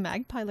bugs? Like a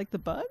magpie like the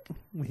bug?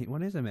 Wait,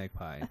 what is a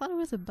magpie? I thought it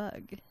was a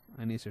bug.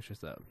 I need to search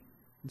this up.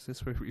 This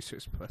is for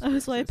research purposes. Oh,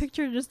 so I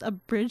pictured just a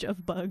bridge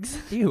of bugs.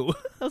 Ew.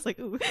 I was like,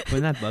 ooh.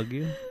 Wouldn't that bug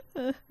you?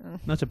 No,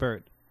 it's a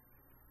bird.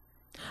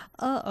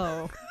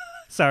 Uh-oh.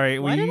 Sorry,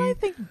 why did I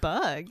think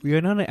bug? We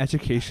are not an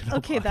educational.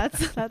 Okay,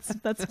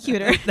 podcast. that's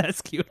cuter.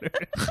 That's cuter.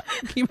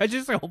 Can you imagine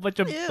just a whole bunch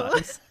of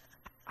bugs?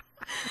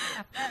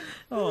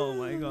 Oh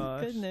my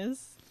gosh.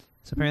 Goodness.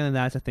 So apparently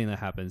that's a thing that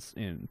happens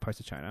in parts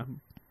of China.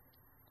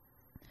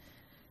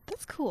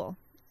 That's cool.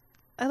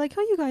 I like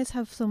how you guys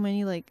have so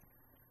many like,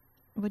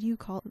 what do you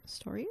call it?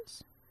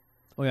 Stories?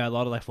 Oh yeah, a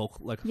lot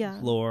of like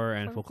lore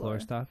and folklore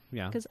stuff.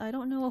 Yeah. Because I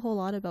don't know a whole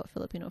lot about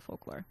Filipino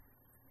folklore.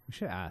 We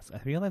should ask. I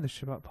feel like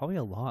there's probably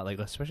a lot, like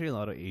especially a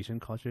lot of Asian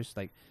cultures,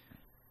 like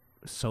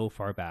so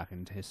far back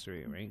into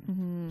history, right?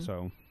 Mm-hmm.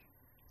 So,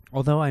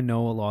 although I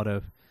know a lot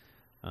of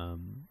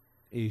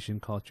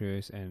Asian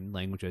cultures and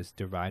languages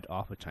derived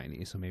off of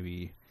Chinese, so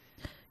maybe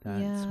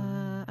that's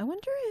yeah. I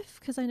wonder if,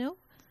 because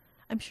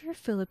I'm sure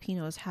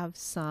Filipinos have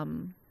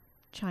some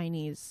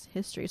Chinese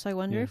history, so I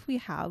wonder if we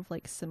have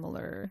like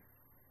similar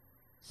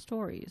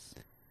stories.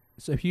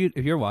 So if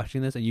you're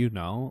watching this and you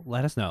know,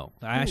 let us know.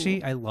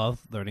 I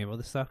love learning about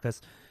this stuff because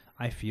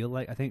I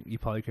think you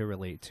probably could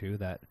relate to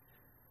that.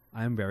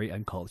 I'm very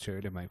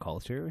uncultured in my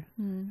culture,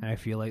 and I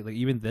feel like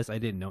even this, I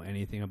didn't know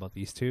anything about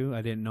these two.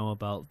 I didn't know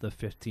about the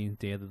 15th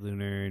day of the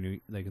lunar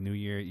New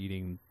Year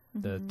eating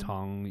the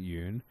Tong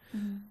Yun.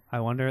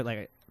 I wonder,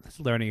 it's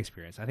a learning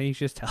experience. I think you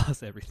should just tell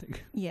us everything.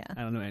 Yeah,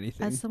 I don't know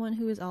anything. As someone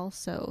who is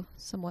also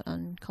somewhat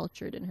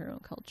uncultured in her own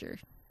culture.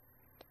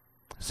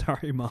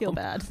 Sorry, Mom. Feels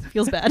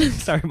bad.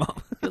 Sorry,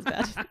 Mom. Feels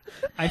bad.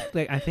 I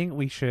think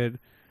we should.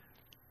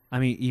 I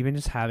mean, even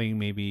just having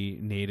maybe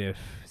native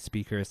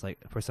speakers, like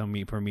for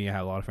me, I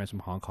have a lot of friends from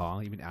Hong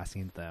Kong. Even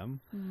asking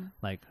them,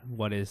 like,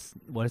 what is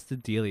the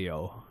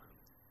dealio?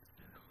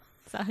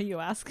 Is that how you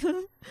ask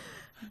them?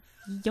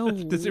 Yo,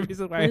 this is the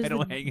reason why I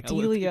don't hang out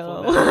with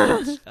people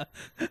that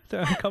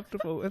they're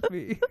uncomfortable with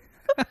me.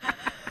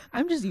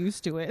 I'm just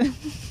used to it.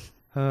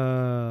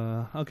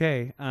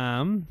 Okay.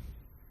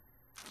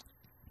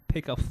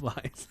 Pickup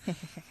lines.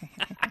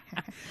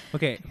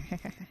 Okay.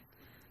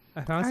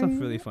 I found some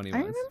really funny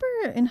ones. I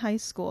remember in high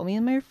school, me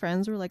and my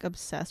friends were like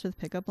obsessed with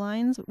pickup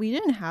lines. We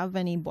didn't have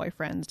any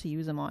boyfriends to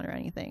use them on or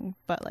anything,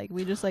 but like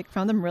we just like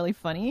found them really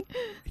funny.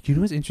 You know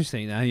what's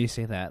interesting? Now you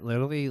say that.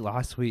 Literally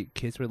last week,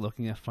 kids were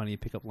looking at funny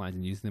pickup lines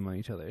and using them on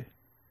each other.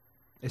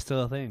 It's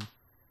still a thing.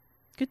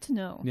 Good to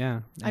know. Yeah.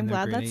 I'm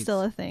glad that's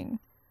still a thing.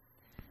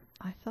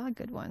 I thought a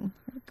good one.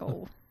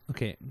 Go.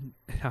 Okay.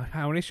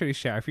 How many should we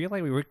share? I feel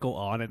like we would go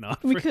on and on.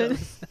 We could.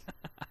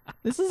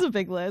 This is a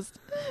big list.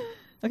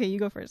 Okay, you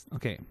go first.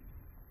 Okay.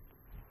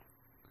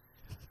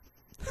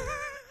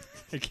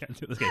 I can't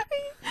do this. Okay.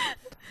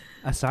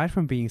 Aside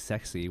from being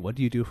sexy, what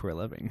do you do for a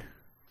living?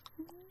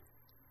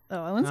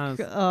 Oh,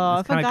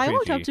 if a guy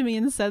walked up to me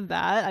and said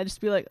that, I'd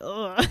just be like,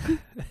 ugh.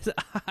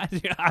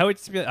 I would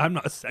just be like, I'm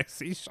not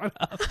sexy. Shut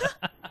up.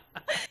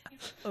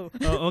 Oh,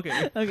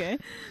 okay. Okay.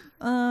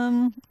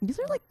 These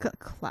are like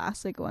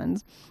classic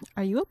ones.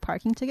 Are you a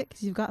parking ticket?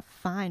 Because you've got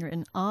fine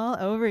written all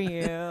over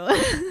you.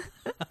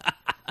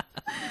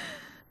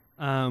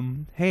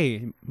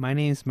 Hey, my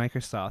name's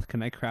Microsoft.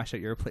 Can I crash at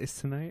your place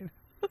tonight?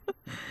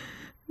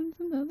 There's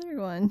another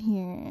one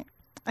here.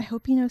 I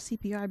hope you know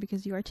CPR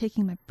because you are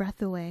taking my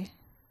breath away.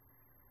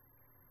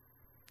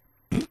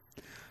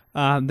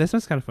 This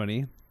one's kind of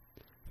funny.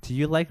 Do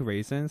you like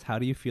raisins? How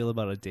do you feel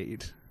about a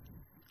date?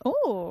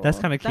 Oh, that's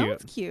kind of cute.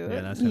 That was cute.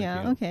 Yeah, that's kind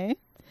of cute. Okay.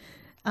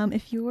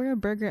 If you were a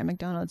burger at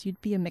McDonald's,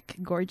 you'd be a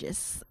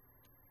McGorgeous.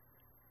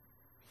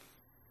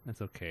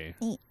 That's okay.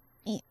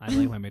 I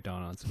like my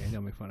McDonald's. Okay,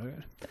 don't make fun of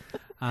it.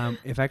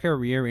 If I could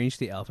rearrange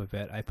the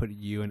alphabet, I put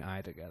U and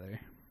I together.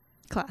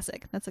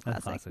 Classic. That's a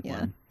classic. Yeah.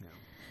 One.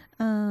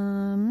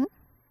 Yeah.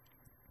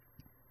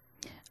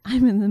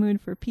 I'm in the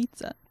mood for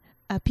pizza.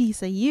 A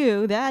piece of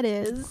you, that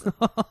is.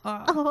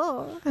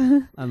 Oh.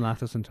 I'm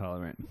lactose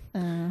intolerant.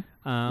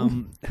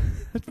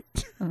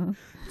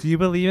 Do you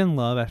believe in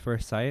love at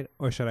first sight,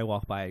 or should I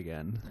walk by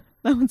again?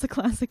 That one's a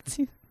classic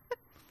too.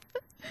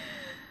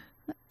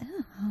 What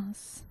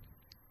else?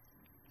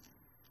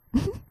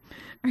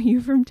 Are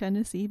you from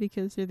Tennessee?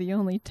 Because you're the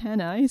only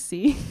 10 I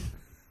see.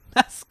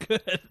 That's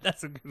good.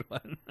 That's a good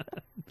one.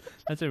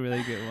 That's a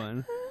really good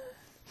one.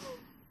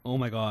 Oh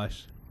my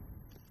gosh.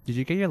 Did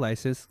you get your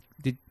license?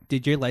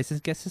 Did your license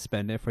get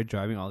suspended for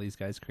driving all these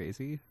guys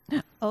crazy?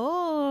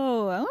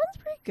 Oh, that one's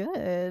pretty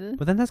good.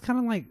 But then that's kind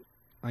of like,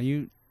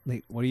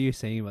 what are you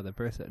saying about the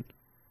person?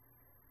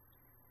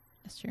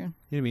 That's true. You know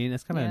what I mean?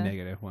 That's kind of Yeah. a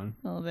negative one.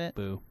 A little bit.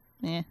 Boo.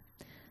 Eh.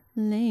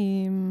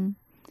 Lame.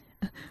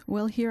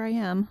 Well, here I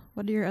am.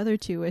 What are your other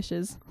 2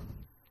 wishes?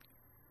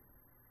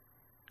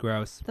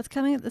 Gross. That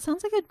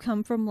sounds like it'd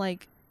come from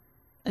like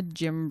a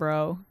gym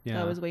bro Yeah.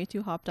 that was way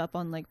too hopped up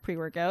on like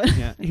pre-workout.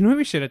 Yeah. You know what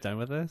we should have done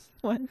with this?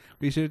 What?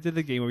 We should have did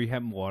the game where we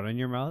have water in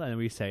your mouth and then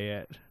we say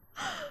it.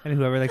 And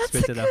whoever like That's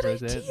spits a it up good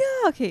is it. idea.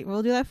 Okay,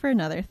 we'll do that for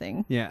another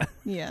thing. Yeah.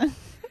 Yeah.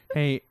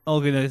 Hey,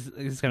 okay, this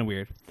is kind of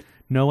weird.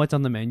 Know what's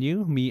on the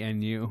menu? Me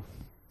and you.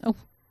 Oh.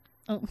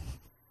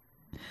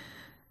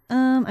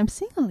 I'm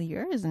seeing all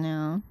yours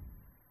now.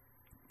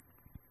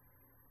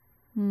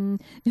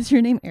 Is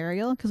your name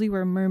Ariel? Because we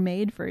were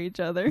mermaid for each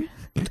other.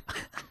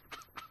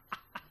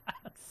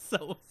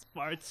 So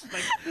smart.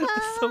 Like,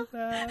 so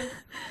bad.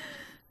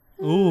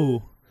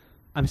 Ooh.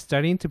 I'm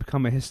studying to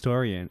become a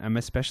historian. I'm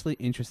especially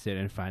interested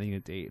in finding a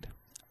date.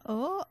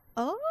 Oh.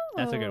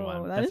 That's a good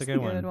one. That's a good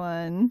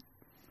one.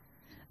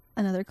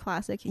 Another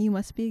classic. You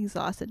must be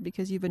exhausted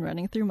because you've been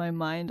running through my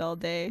mind all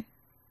day.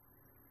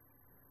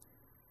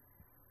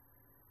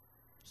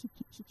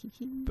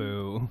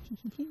 Boo.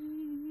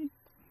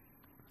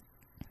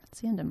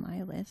 That's the end of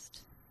my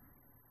list.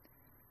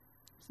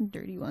 Some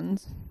dirty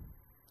ones.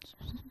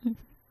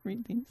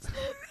 Read these.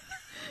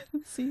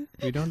 Let's see.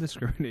 We don't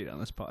discriminate on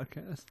this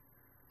podcast.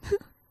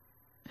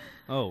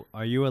 Oh,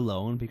 are you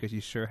alone? Because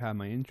you sure have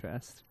my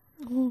interest.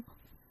 Oh.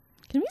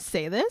 Can we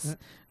say this?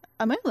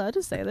 Am I allowed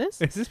to say this?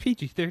 Is this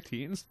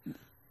PG-13?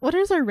 What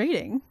is our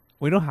rating?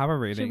 We don't have a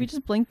rating. Should we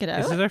just blink it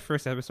out? This is our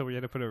first episode where you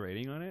had to put a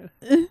rating on it.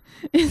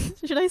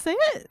 Should I say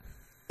it?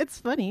 It's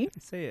funny.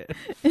 Say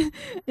it.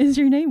 Is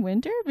your name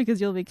Winter? Because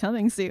you'll be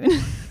coming soon.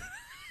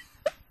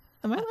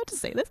 Am I allowed to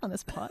say this on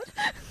this pod?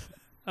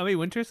 I mean,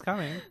 winter's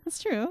coming,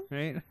 That's true.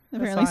 right?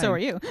 Apparently so are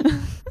you.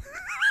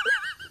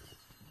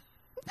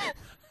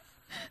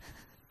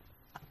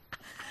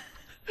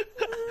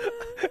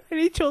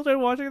 Any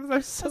children watching this?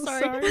 I'm so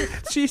Sorry. sorry.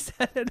 She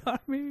said it,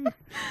 not me.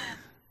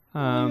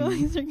 Oh my God,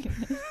 these are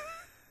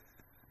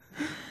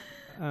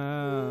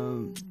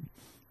good.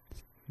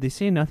 They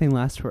say nothing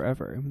lasts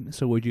forever.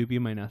 So would you be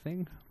my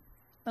nothing?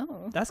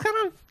 Oh. That's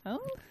kind of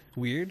Oh.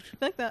 weird. I feel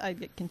like that I'd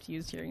get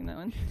confused hearing that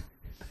one.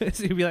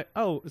 So you'd be like,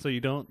 oh, so you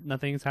don't,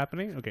 nothing's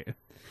happening? Okay.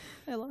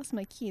 I lost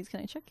my keys. Can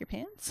I check your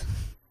pants?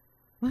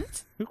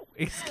 What?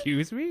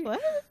 Excuse me? What?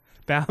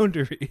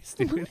 Boundaries,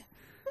 dude.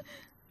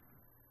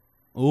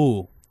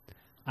 Ooh.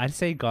 I'd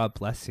say God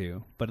bless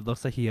you, but it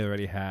looks like he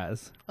already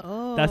has.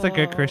 Oh. That's a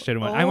good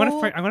Christian one. Oh. I'm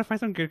gonna find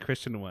some good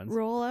Christian ones.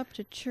 Roll up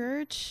to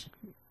church.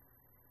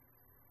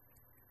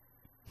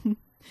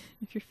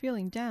 If you're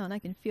feeling down, I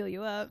can feel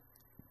you up.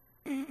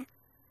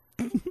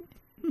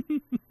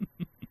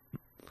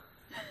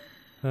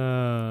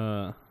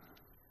 Oh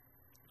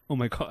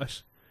my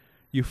gosh.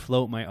 You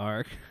float my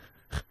ark.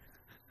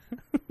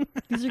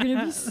 These are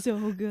gonna be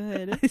so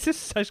good. It's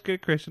just such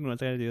good Christian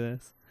ones. I gotta do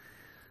this.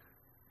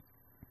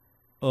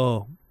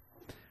 Oh.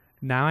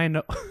 Now I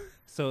know.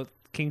 So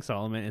King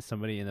Solomon is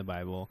somebody in the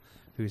Bible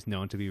who's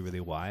known to be really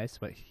wise,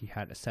 but he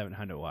had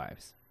 700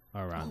 wives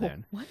around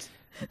then. What?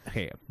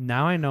 Okay,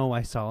 now I know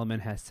why Solomon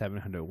has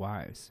 700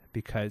 wives.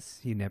 Because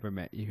he never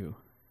met you.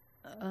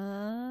 He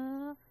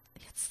had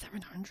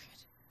 700.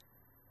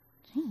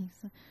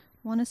 Jeez.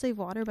 Want to save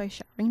water by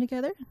showering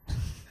together?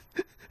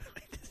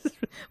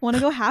 Want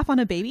to go half on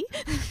a baby?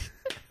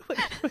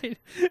 Wait.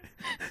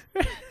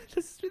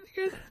 This is really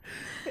good.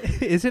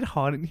 Is it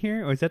hot in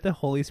here, or is that the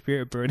Holy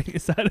Spirit burning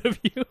inside of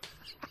you?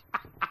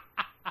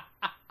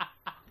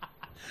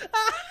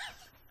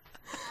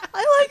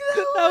 I like that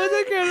one. That was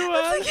a good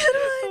one. That's a good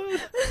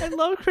one. I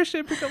love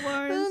Christian pickup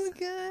lines. That was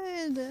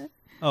good.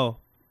 Oh,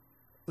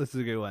 this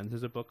is a good one.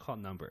 There's a book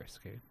called Numbers.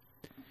 Okay.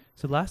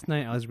 So last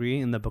night I was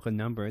reading in the book of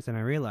Numbers, and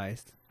I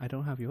realized I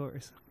don't have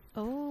yours.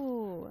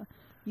 Oh,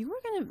 you were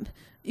gonna.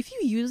 If you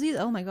use these,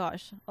 oh my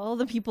gosh, all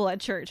the people at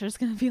church are just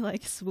gonna be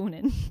like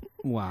swooning.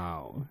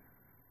 Wow.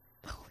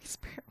 The Holy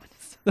Spirit one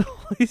is so, The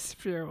Holy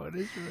Spirit one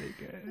is really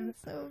good.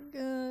 it's so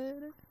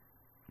good.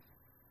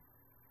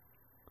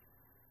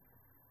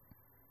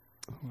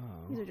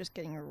 Wow. These are just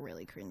getting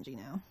really cringy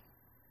now.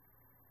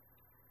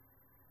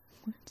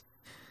 What?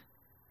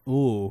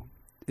 Ooh.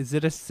 Is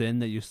it a sin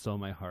that you stole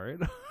my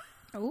heart?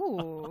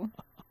 Ooh.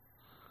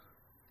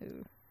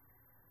 Ooh.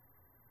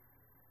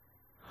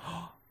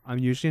 I'm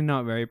usually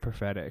not very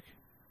prophetic,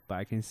 but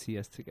I can see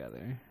us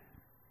together.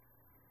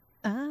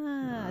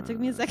 It took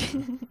me a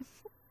second.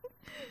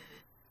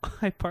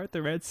 I part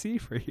the Red Sea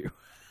for you.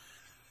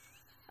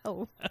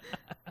 Oh.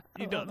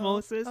 You Oh, don't, oh,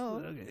 Moses? oh.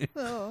 Okay.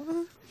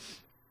 Oh.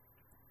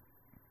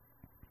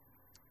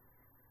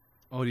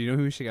 Oh, do you know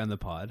who we should get on the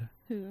pod?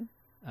 Who?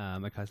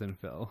 My cousin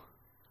Phil.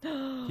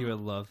 He would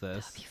love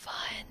this. That'd be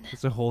fun.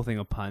 It's a whole thing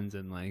of puns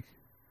and like.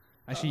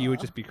 Actually, you would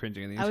just be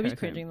cringing. The I would be entire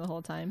cringing the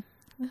whole time.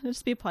 It'd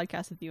just be a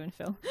podcast with you and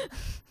Phil.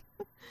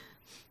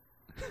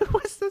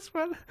 What's this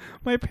one?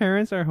 My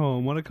parents are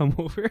home. Want to come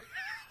over?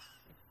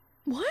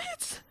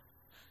 What?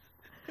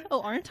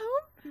 Oh, aren't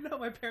home? No,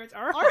 my parents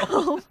are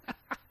home.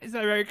 Is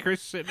that very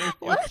Christian?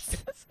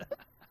 What?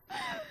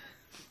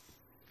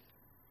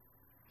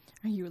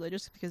 Are you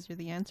religious because you're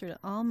the answer to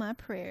all my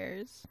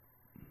prayers?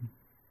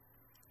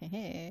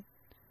 Hey.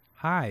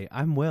 Hi,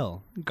 I'm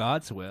Will.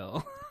 God's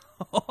will.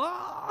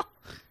 How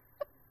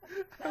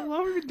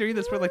long have we been doing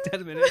this for like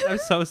 10 minutes? I'm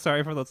so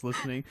sorry for those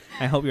listening.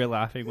 I hope you're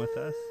laughing with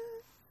us.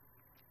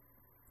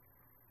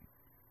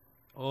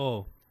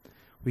 Oh,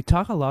 we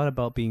talk a lot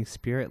about being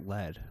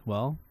spirit-led.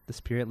 Well, the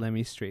spirit led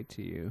me straight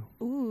to you.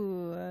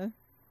 Ooh,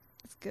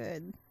 that's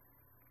good.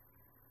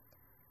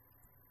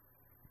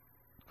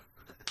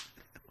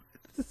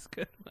 This is a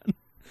good one.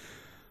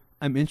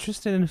 I'm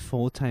interested in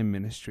full-time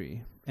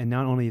ministry. And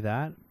not only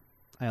that,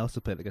 I also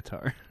play the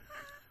guitar.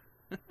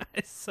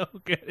 It's so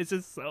good. It's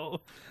just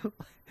so...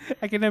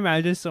 I can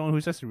imagine someone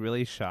who's just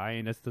really shy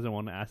and just doesn't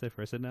want to ask their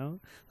person out.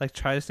 Like,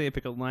 try to say a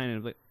pickup line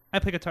and be like, I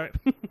play guitar.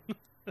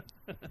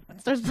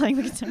 Starts playing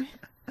the guitar.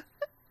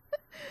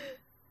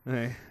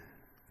 Okay.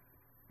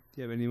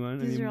 Do you have anyone?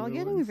 These Any are all more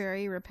getting ones?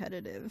 very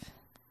repetitive.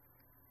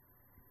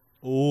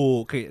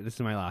 Oh, okay. This is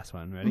my last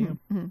one. Ready?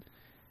 Mm-hmm.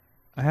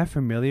 I have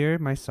familiar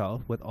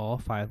myself with all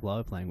 5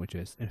 love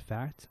languages. In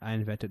fact, I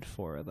invented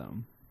 4 of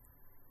them.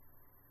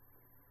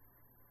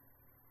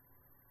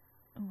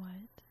 What?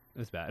 It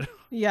was bad.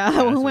 Yeah,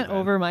 Yeah, it that's went so bad.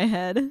 over my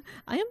head.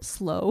 I am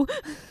slow.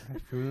 I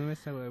have familiar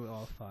myself with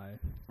all 5.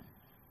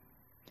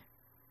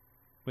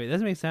 Wait, that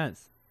doesn't make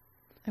sense.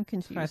 I'm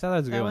confused. I thought that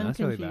was a good one. one That's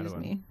a really bad confused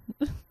one.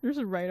 me. Yours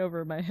is right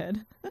over my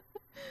head.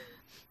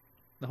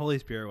 The Holy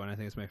Spirit one, I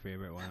think, is my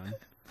favorite one.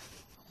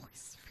 Holy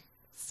Spirit,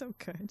 so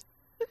good.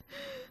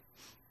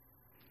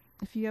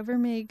 If you ever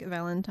make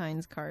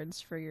Valentine's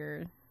cards for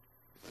your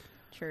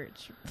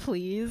church,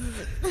 please.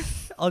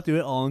 I'll do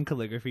it all in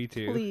calligraphy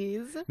too.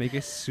 Please. Make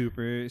it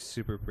super,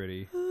 super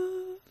pretty.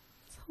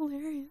 It's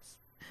hilarious.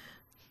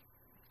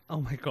 Oh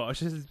my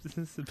gosh, this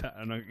is bad.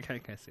 I'm not, I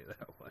can't say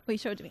that one. Wait,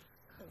 show it to me.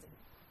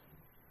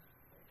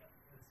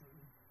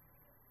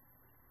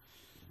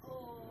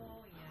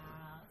 Oh,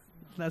 yeah.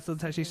 That's a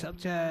touchy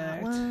subject.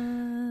 That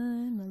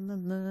one. La,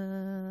 la,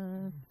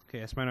 la. Okay,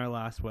 let's find our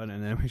last one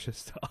and then we should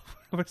stop.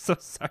 We're so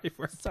sorry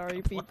for our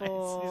Sorry, pickup lines.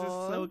 people. These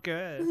are so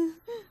good.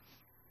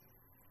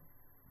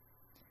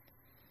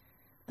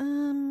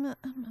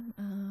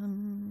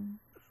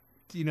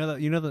 Do you know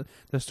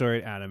the story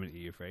of Adam and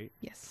Eve, right?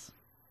 Yes.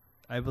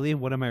 I believe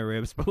one of my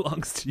ribs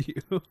belongs to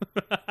you.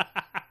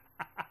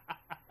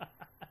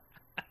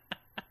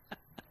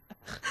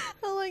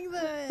 I like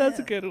that. That's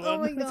a good one. Oh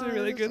my That's a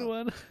really gosh. good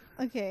one.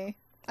 Okay.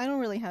 I don't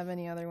really have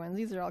any other ones.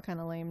 These are all kind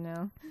of lame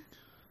now.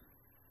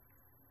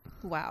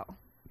 Wow.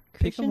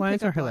 Pickup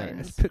lines are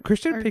hilarious.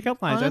 Christian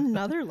pickup lines on are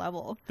another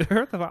level.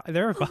 they're a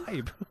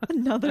vibe.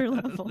 Another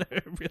level.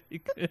 They're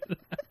really good.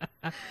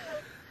 I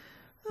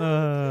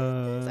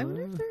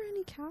wonder if there are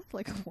any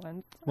Catholic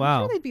ones.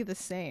 Wow. I'm sure they'd be the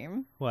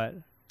same. What?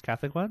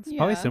 Catholic ones? Yeah,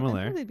 Probably I'm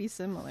similar. sure they'd be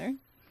similar.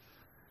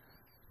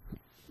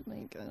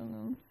 Like, I don't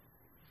know.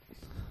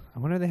 I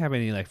wonder if they have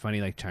any like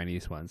funny like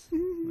Chinese ones.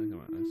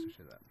 Let's search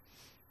that.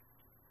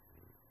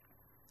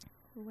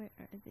 Where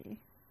are they?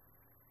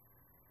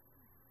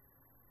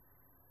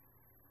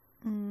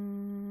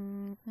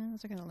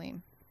 Those are kind of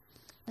lame.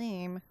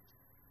 Lame.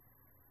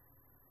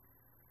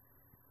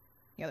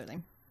 Yeah, they're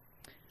lame.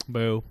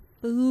 Boo.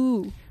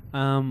 Boo.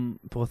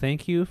 Well,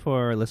 thank you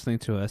for listening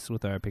to us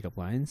with our pickup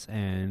lines,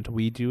 and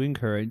we do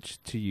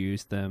encourage to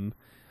use them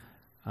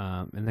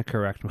in the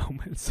correct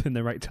moments in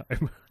the right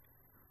time.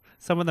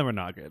 Some of them are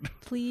not good.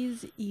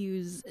 Please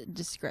use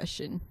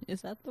discretion.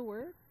 Is that the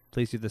word?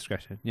 Please use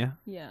discretion. Yeah?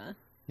 Yeah.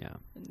 Yeah.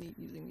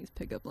 Using these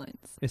pickup lines.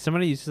 If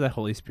somebody uses that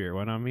Holy Spirit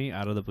one on me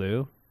out of the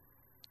blue,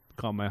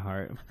 call my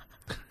heart.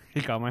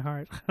 It got my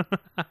heart.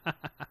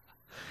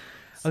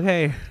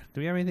 Okay.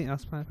 Do we have anything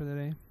else planned for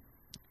today?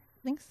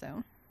 I think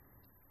so.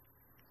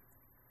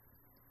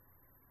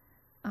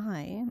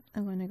 I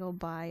am going to go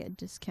buy a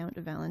discount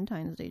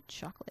Valentine's Day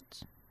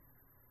chocolate.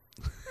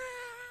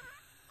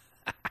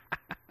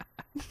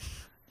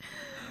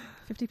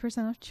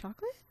 50% off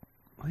chocolate?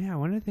 Oh yeah, I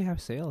wonder if they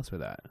have sales for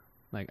that.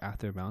 Like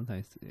after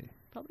Valentine's Day.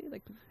 Probably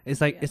like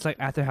It's like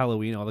after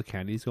Halloween all the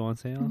candies go on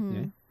sale. Mhm.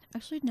 Yeah.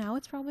 Actually, now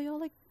it's probably all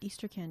like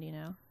Easter candy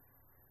now.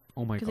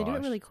 Oh my Because gosh. they do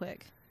it really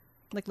quick.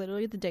 Like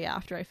literally the day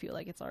after, I feel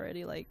like it's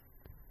already like.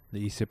 The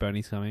Easter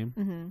Bunny's coming.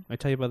 Mm-hmm. I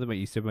tell you about my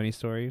Easter Bunny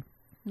story.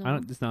 No. I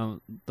don't. It's not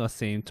the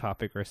same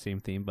topic or same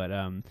theme, but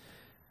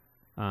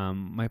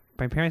my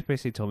parents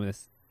basically told me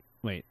this.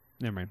 Wait,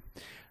 never mind.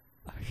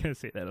 I can't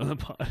say that on the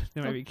pod.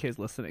 There might be kids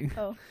listening.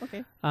 Oh,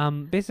 okay.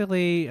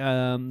 Basically,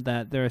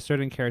 that there are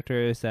certain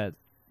characters that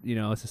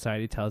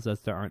society tells us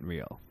that aren't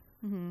real.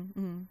 Mm-hmm.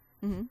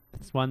 Mm-hmm. Mm-hmm.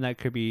 It's one that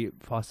could be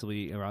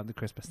possibly around the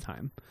Christmas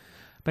time.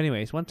 But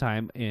anyways, one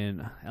time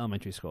in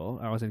elementary school,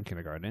 I was in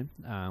kindergarten.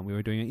 We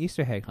were doing an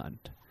Easter egg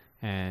hunt,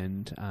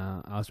 and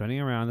I was running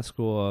around the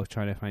school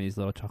trying to find these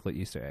little chocolate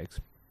Easter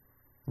eggs.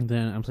 And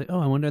then I was like, oh,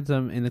 I wonder if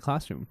them in the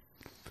classroom.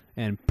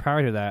 And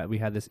prior to that, we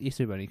had this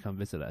Easter bunny come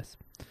visit us.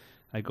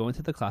 I go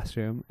into the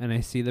classroom and I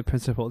see the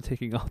principal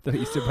taking off the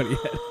Easter bunny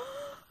head.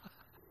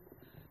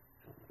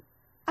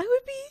 I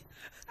would be.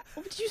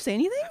 Oh, did you say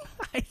anything?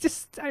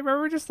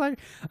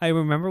 I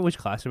remember which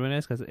classroom it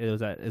is because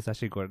it's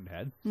actually Gordon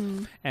Head.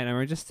 And I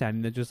remember just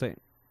standing there just like,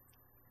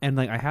 and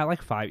like I had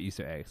like 5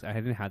 Easter eggs. I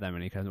didn't have that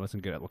many because I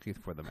wasn't good at looking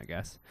for them, I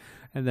guess.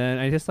 And then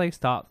I just like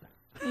stopped.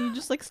 And you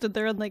just like stood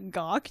there and like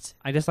gawked.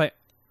 I just like,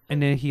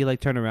 and then he like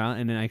turned around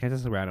and then I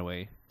just ran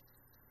away.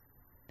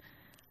 I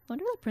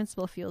wonder if the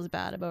principal feels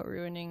bad about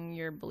ruining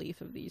your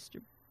belief of the Easter.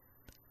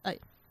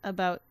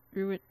 About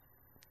ruin.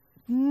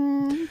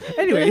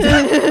 Anyways.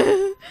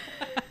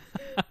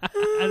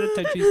 As a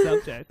touchy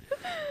subject.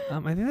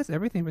 I think that's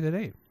everything for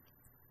today.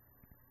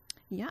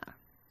 Yeah.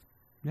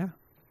 Yeah.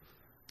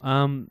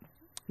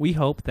 We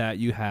hope that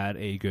you had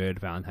a good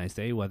Valentine's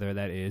Day, whether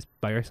that is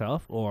by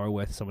yourself or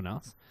with someone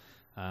else.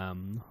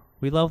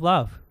 We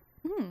love.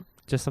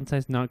 Just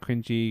sometimes not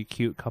cringy,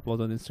 cute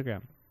couples on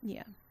Instagram.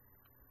 Yeah.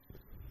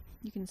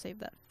 You can save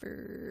that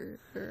for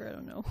I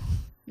don't know,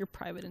 your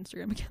private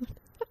Instagram account.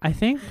 I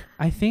think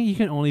you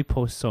can only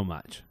post so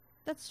much.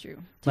 That's true.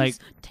 Like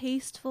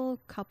tasteful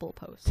couple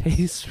posts.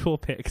 Tasteful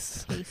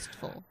pics.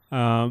 Tasteful.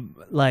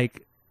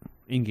 Like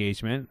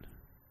engagement.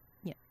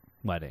 Yeah.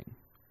 Wedding.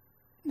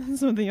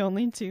 Those are the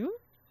only 2?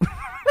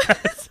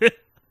 That's it.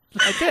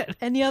 That's it.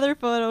 Any other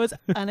photos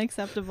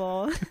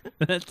unacceptable.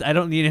 I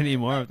don't need any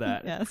more of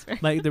that. Yeah, that's fair.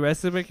 Like the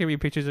rest of it can be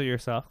pictures of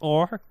yourself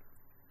or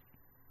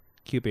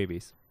cute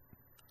babies.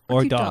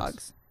 Or cute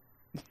dogs.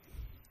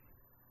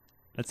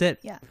 That's it.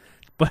 Yeah.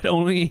 But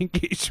only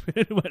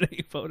engagement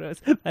wedding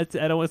photos. I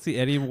don't want to see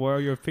any more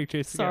of your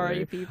pictures.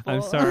 Sorry, together. people.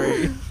 I'm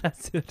sorry.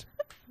 That's it.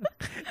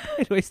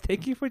 Anyways,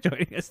 thank you for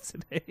joining us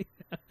today.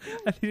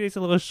 I think it's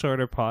a little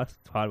shorter pod,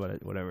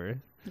 whatever.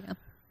 Yeah.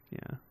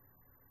 Yeah.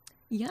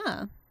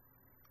 Yeah.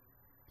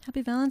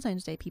 Happy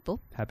Valentine's Day,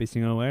 people. Happy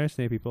Single Awareness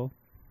Day, people.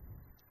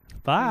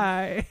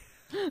 Bye.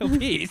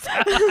 Peace.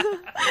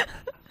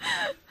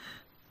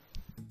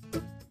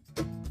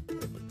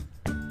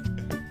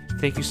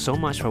 Thank you so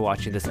much for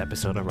watching this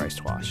episode of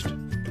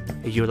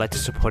RiceWashed. If you would like to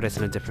support us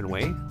in a different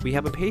way, we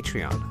have a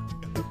Patreon.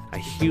 A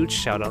huge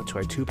shout out to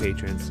our 2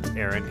 patrons,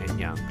 Aaron and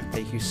Young.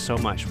 Thank you so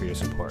much for your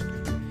support.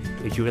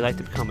 If you would like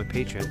to become a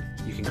patron,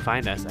 you can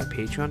find us at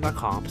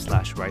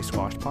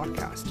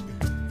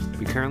patreon.com/RiceWashedPodcast.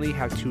 We currently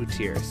have 2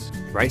 tiers.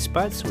 Rice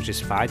Buds, which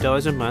is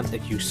 $5 a month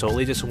if you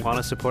solely just want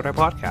to support our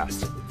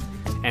podcast.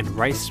 And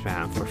Rice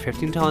Spam for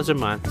 $15 a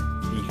month,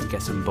 you can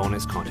get some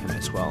bonus content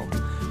as well.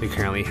 We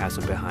currently have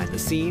some behind the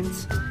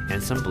scenes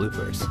and some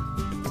bloopers.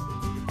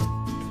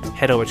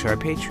 Head over to our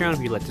Patreon if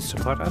you'd like to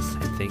support us,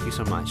 and thank you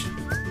so much.